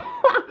yeah.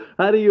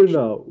 How do you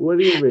know? What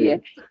do you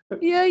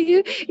Yeah,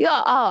 mean?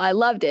 yeah. Oh, I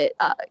loved it.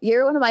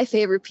 You're one of my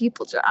favorite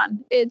people,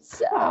 John.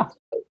 It's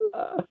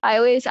I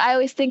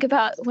always think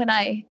about when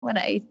I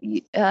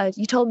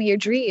you told me your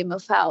dream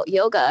of how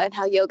yoga and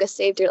how yoga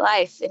saved your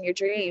life in your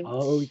dream.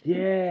 Oh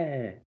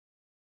yeah.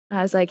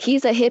 I was like,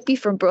 he's a hippie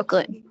from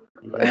Brooklyn.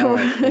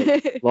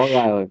 Yes. Long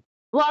Island.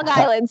 Long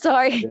Island,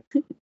 sorry.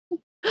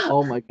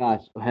 Oh my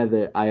gosh,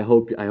 Heather, I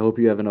hope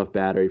you have enough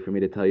battery for me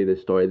to tell you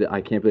this story.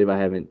 I can't believe I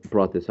haven't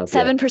brought this up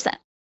yet. 7%.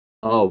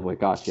 Oh my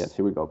gosh, yes,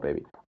 here we go,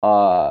 baby.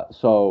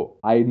 So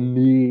I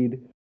need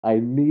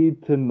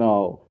to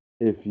know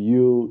if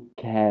you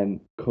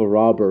can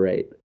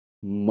corroborate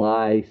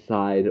my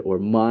side or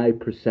my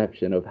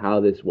perception of how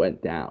this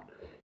went down.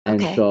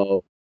 And Okay.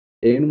 so,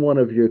 in one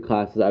of your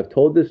classes, I've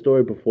told this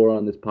story before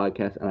on this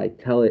podcast, and I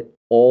tell it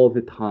all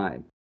the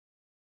time.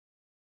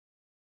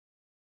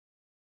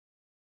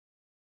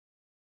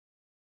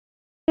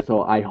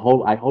 So I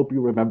hope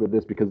you remember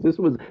this, because this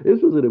was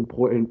an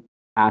important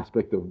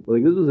aspect of,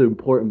 like, this was an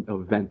important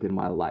event in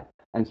my life.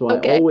 And so I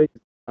Okay. always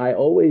I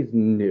always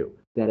knew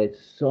that at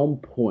some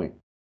point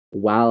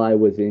while I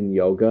was in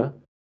yoga,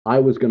 I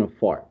was gonna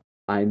fart.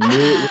 I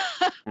knew it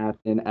would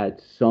happen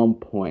at some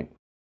point.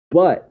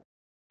 But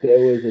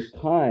there was a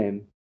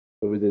time,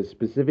 it was a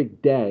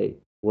specific day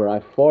where I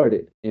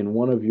farted in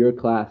one of your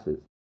classes.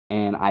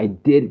 And I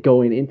did,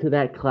 going into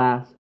that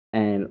class,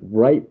 and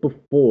right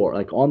before,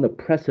 like on the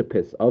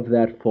precipice of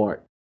that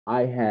fart,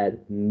 I had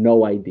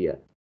no idea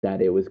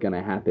that it was going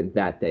to happen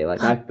that day.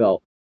 Like, I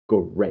felt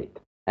great.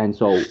 And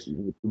so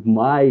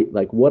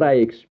like what I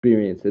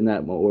experienced in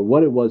that moment, or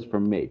what it was for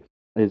me,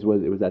 it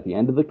was at the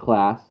end of the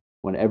class,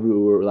 when we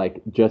were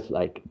like just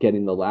like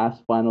getting the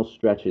last final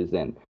stretches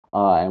in,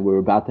 and we were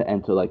about to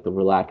enter like the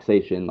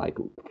relaxation, like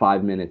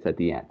 5 minutes at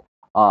the end.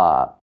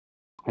 Uh,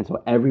 and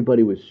so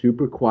everybody was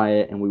super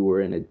quiet, and we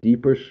were in a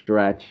deeper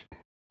stretch,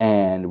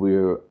 and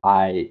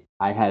I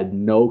had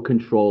no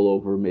control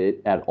over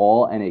it at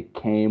all, and it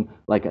came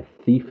like a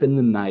thief in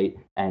the night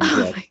and Oh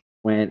just my.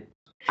 went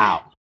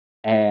out.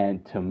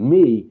 And to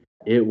me,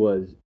 it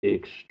was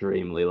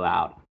extremely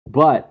loud.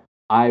 But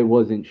I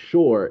wasn't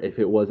sure if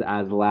it was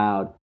as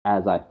loud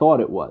as I thought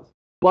it was.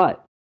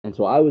 But and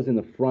so I was in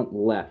the front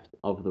left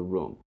of the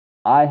room.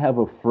 I have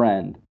a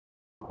friend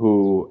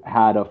who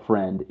had a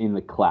friend in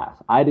the class.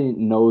 I didn't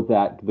know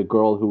that the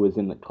girl who was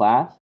in the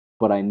class,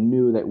 but I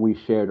knew that we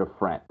shared a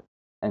friend.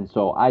 And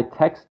so I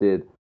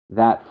texted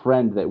that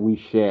friend that we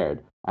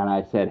shared, and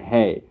I said,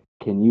 "Hey,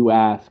 can you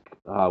ask,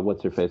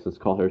 what's her face? Let's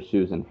call her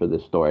Susan for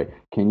this story.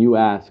 Can you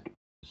ask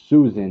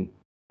Susan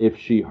if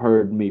she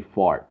heard me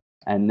fart?"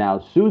 And now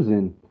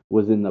Susan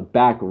was in the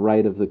back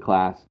right of the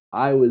class.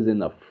 I was in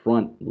the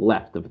front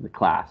left of the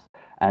class.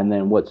 And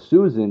then what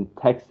Susan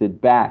texted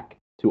back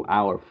to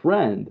our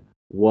friend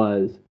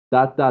was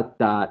dot dot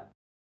dot,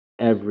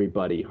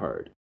 everybody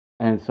heard.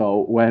 And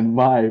so when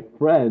my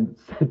friend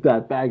said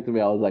that back to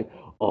me, I was like,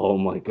 oh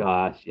my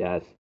gosh,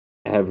 yes,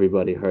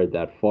 everybody heard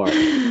that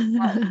fart.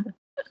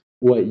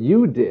 What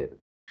you did,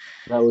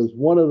 that was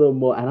one of the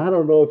more, and I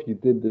don't know if you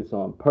did this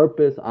on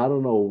purpose, I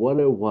don't know what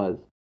it was,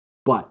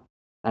 but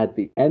at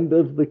the end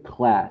of the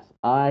class,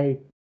 I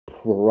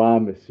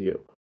promise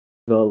you,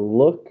 the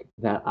look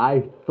that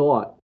I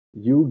thought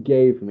you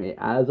gave me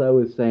as I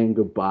was saying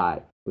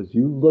goodbye was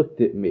you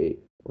looked at me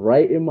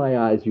right in my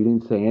eyes. You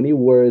didn't say any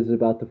words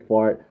about the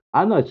fart.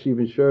 I'm not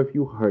even sure if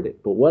you heard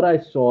it, but what I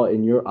saw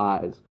in your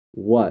eyes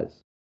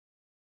was,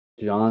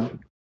 John,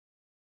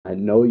 I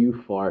know you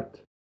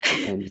fart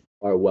and you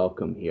are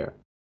welcome here.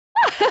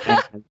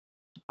 And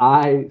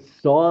I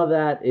saw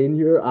that in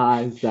your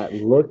eyes, that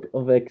look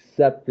of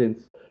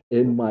acceptance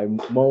in my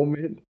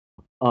moment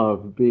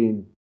of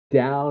being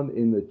down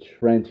in the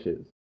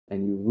trenches.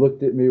 And you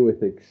looked at me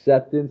with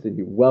acceptance and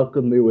you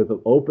welcomed me with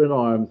open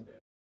arms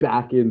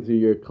back into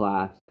your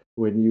class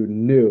when you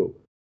knew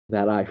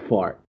that I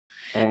fart.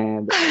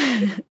 And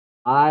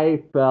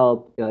I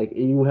felt like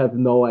you have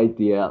no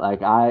idea.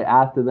 Like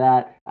after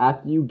that,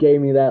 after you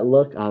gave me that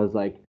look, I was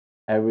like,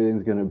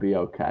 everything's gonna be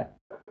okay.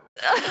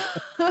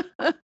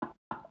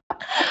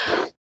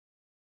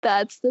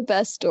 That's the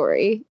best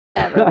story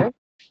ever.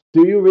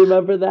 Do you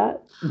remember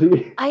that?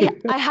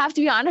 I have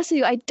to be honest with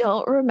you, I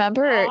don't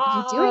remember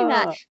you doing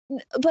that. Ah!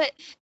 But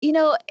you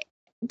know,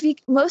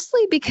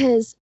 mostly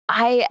because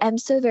I am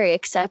so very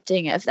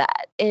accepting of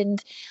that.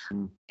 And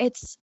Mm.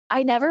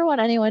 I never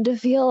want anyone to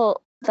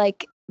feel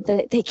like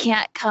that they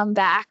can't come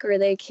back or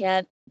they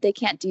can't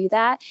do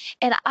that.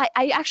 And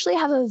I actually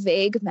have a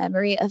vague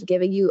memory of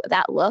giving you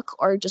that look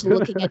or just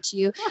looking at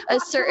you a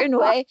certain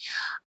way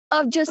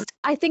of just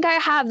I think I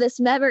have this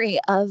memory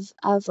of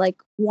like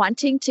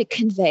wanting to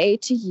convey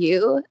to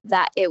you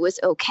that it was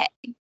okay.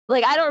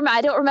 Like I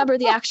don't remember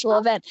the actual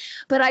event,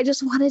 but I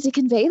just wanted to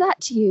convey that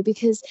to you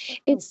because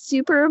it's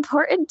super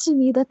important to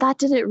me that that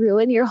didn't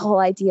ruin your whole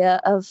idea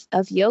of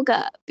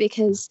yoga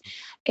because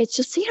it's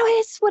just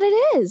it's what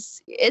it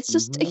is. It's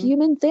just a Mhm,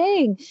 human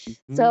thing.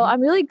 So mhm.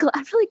 I'm really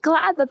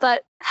glad that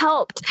that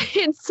helped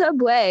in some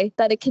way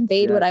that it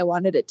conveyed what Yes, I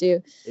wanted it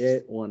to.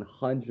 it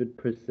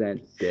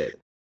 100% did.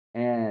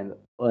 And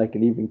like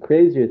an even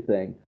crazier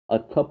thing, a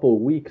couple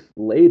weeks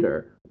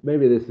later,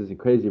 maybe this isn't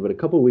crazy, but a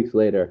couple weeks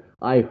later,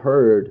 I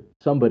heard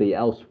somebody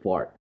else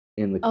fart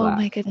in the Oh class.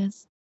 my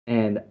goodness.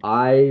 And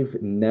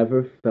I've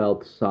never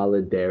felt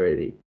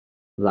solidarity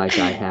like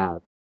I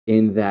have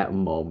in that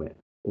moment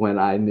when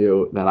I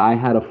knew that I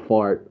had a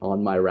fart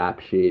on my rap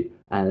sheet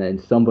and then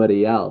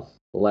somebody else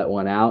let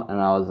one out. And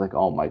I was like,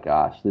 oh my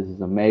gosh, this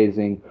is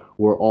amazing.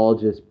 We're all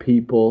just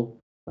people.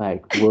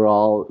 Like, we're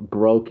all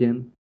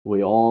broken.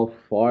 We all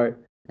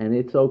fart. And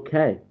it's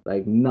okay.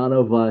 Like, none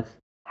of us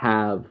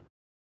have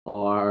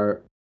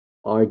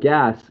our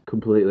gas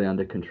completely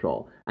under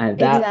control. And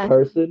that Exactly.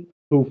 person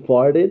who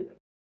farted,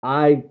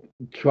 I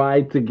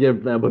tried to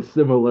give them a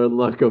similar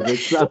look of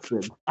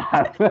acceptance.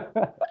 I,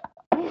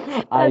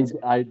 That's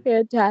I, I,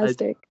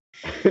 fantastic.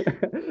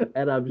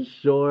 and I'm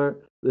sure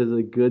there's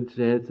a good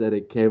chance that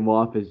it came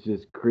off as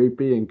just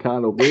creepy and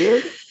kind of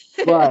weird,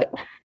 but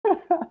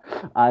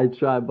I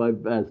tried my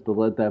best to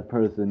let that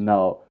person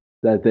know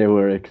that they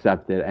were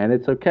accepted, and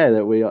it's okay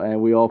that we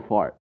all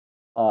fart.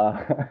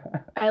 Uh,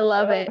 I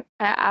love it.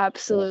 I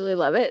absolutely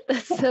love it.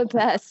 That's the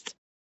best.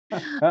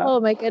 Oh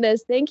my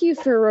goodness. Thank you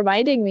for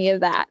reminding me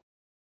of that.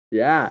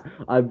 Yeah,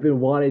 I've been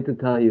wanting to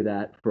tell you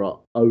that for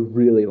a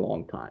really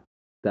long time.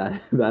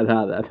 That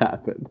how that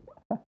happened.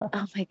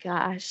 Oh my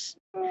gosh.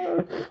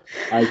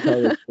 I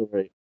tell this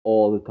story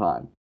all the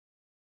time.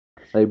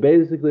 Like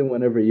basically,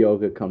 whenever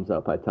yoga comes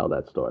up, I tell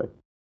that story.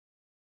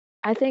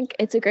 I think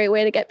it's a great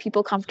way to get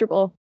people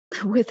comfortable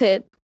with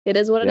it. It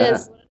is what it Yeah.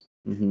 is.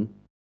 hmm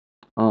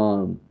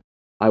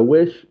I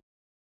wish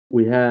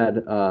we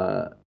had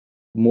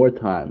more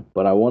time,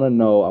 but I want to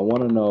know. I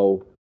want to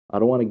know. I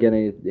don't want to get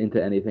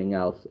into anything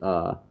else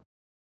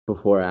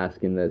before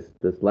asking this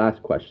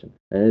last question.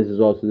 And this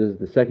is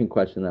the second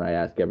question that I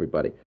ask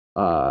everybody.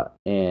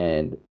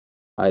 And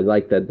I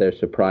like that they're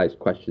surprise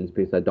questions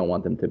because I don't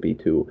want them to be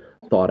too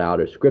thought out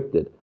or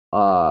scripted.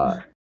 Uh,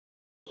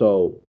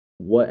 so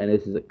what? And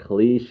this is a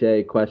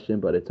cliche question,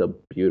 but it's a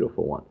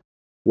beautiful one.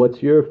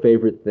 What's your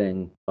favorite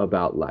thing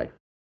about life?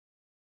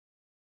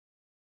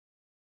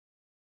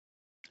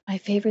 My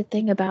favorite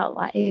thing about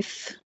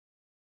life,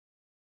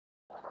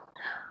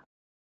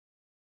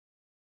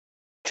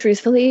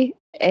 truthfully,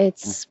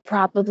 it's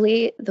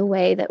probably the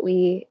way that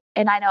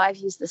and I know I've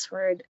used this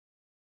word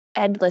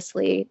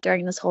endlessly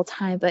during this whole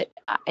time, but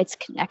it's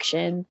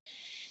connection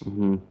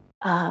Mm-hmm.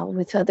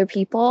 with other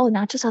people,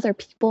 not just other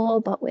people,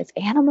 but with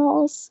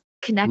animals,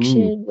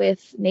 Mm, connection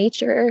with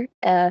nature.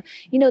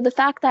 The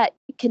fact that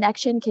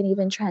connection can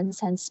even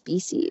transcend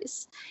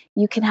species.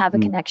 You can have a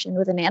mm, connection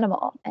with an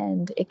animal,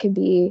 and it can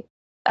be,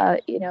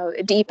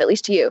 deep, at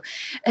least to you.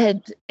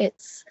 And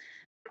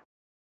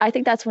I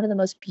think that's one of the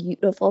most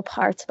beautiful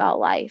parts about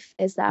life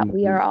is that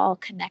we mm-hmm. are all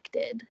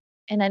connected.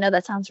 And I know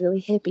that sounds really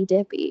hippy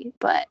dippy,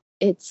 but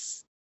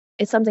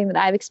it's something that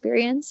I've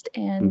experienced,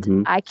 and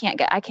Mm-hmm. I can't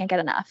get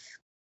enough.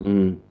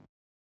 Mm.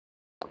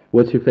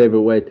 What's your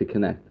favorite way to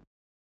connect?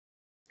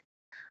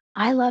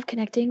 I love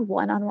connecting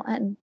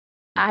one-on-one,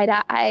 eye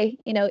to eye,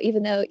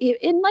 even though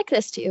in like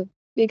this too,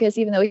 because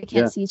even though we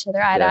can't Yeah. see each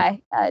other eye to Yeah.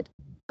 eye,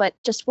 but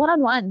just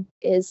one-on-one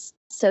is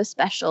so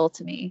special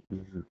to me.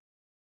 Mm-hmm.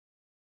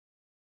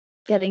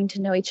 Getting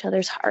to know each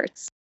other's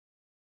hearts.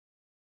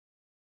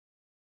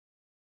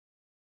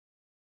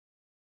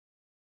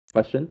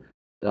 Question.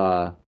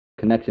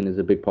 Connection is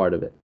a big part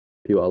of it.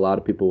 A lot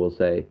of people will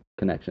say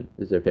connection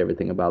is their favorite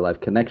thing about life.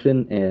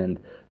 Connection and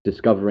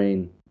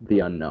discovering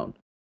the unknown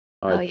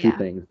are Oh two yeah.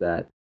 things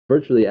that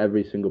virtually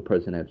every single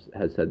person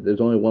has said.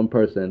 There's only one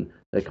person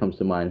that comes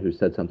to mind who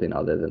said something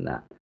other than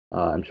that.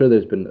 I'm sure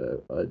there's been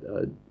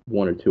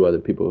one or two other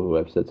people who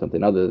have said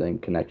something other than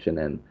connection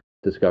and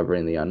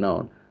discovering the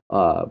unknown.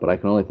 But I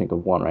can only think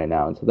of one right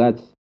now, and so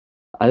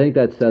I think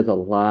that says a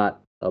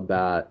lot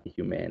about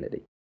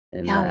humanity,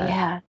 and Oh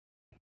yeah.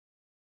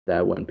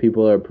 that when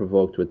people are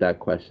provoked with that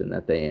question,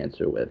 that they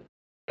answer with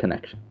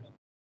connection.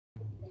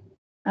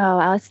 Oh,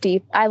 wow, that's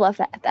deep. I love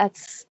that.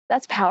 That's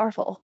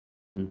powerful.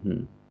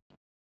 Mm-hmm.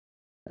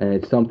 And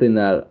it's something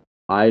that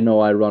I know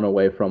I run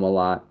away from a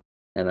lot,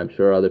 and I'm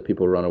sure other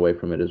people run away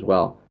from it as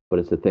well. But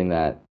it's the thing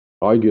that,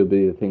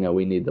 arguably, the thing that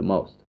we need the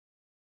most.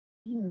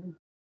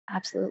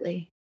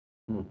 Absolutely.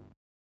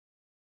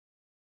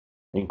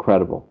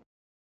 Incredible.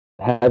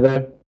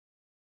 Heather,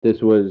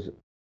 this was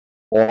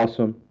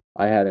awesome.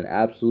 I had an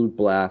absolute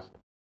blast.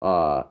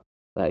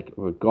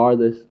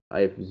 Regardless,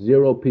 I have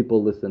 0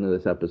 people listening to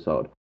this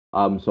episode.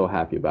 I'm so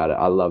happy about it.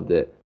 I loved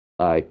it.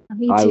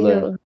 Me I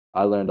too.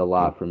 learned a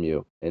lot from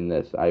you in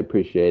this. I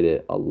appreciate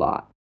it a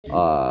lot.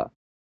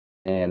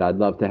 And I'd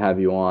love to have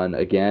you on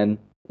again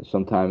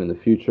sometime in the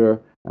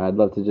future. And I'd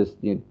love to just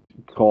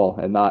call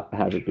and not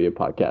have it be a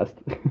podcast.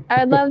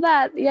 I love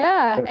that.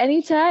 Yeah,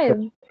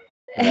 anytime.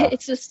 Yeah.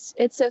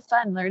 It's so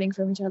fun learning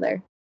from each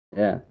other.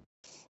 Yeah.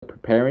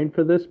 Preparing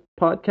for this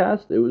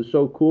podcast, it was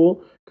so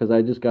cool because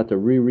I just got to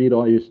reread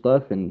all your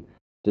stuff, and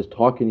just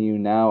talking to you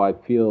now, I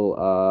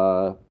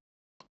feel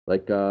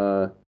like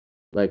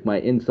my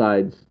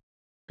insides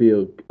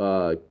feel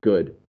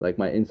good. Like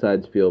my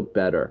insides feel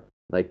better.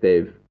 Like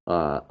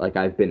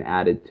I've been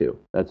added to.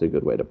 That's a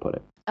good way to put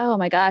it. Oh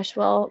my gosh.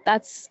 Well,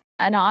 that's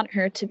an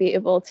honor to be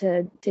able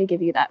to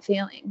give you that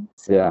feeling.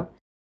 So, Yeah.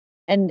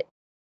 and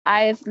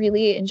I've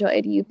really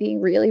enjoyed you being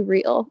really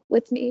real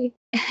with me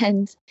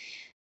and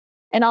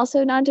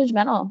also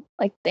non-judgmental.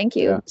 Like, thank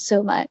you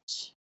so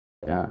much.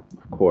 Yeah,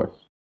 of course.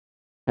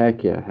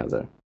 Heck yeah,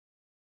 Heather.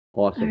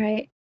 Awesome. All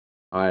right.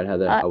 All right,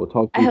 Heather. I will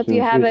talk to I you hope soon.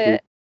 you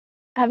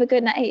have a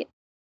good night.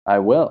 I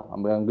will.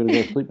 I'm going to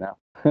go to sleep now.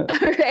 All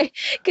right.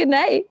 Good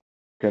night.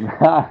 Good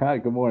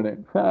morning. Good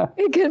morning.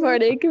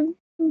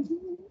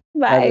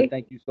 Bye. Heather,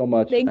 thank you so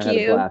much. Thank I had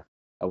you. a blast.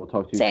 I will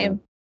talk to you Same.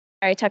 soon.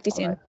 All right. Talk to you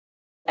soon.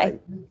 Right.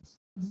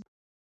 Bye.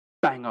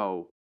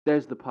 Bango.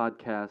 There's the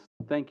podcast.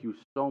 Thank you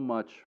so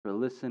much for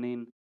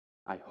listening.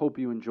 I hope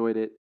you enjoyed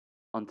it.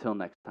 Until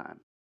next time.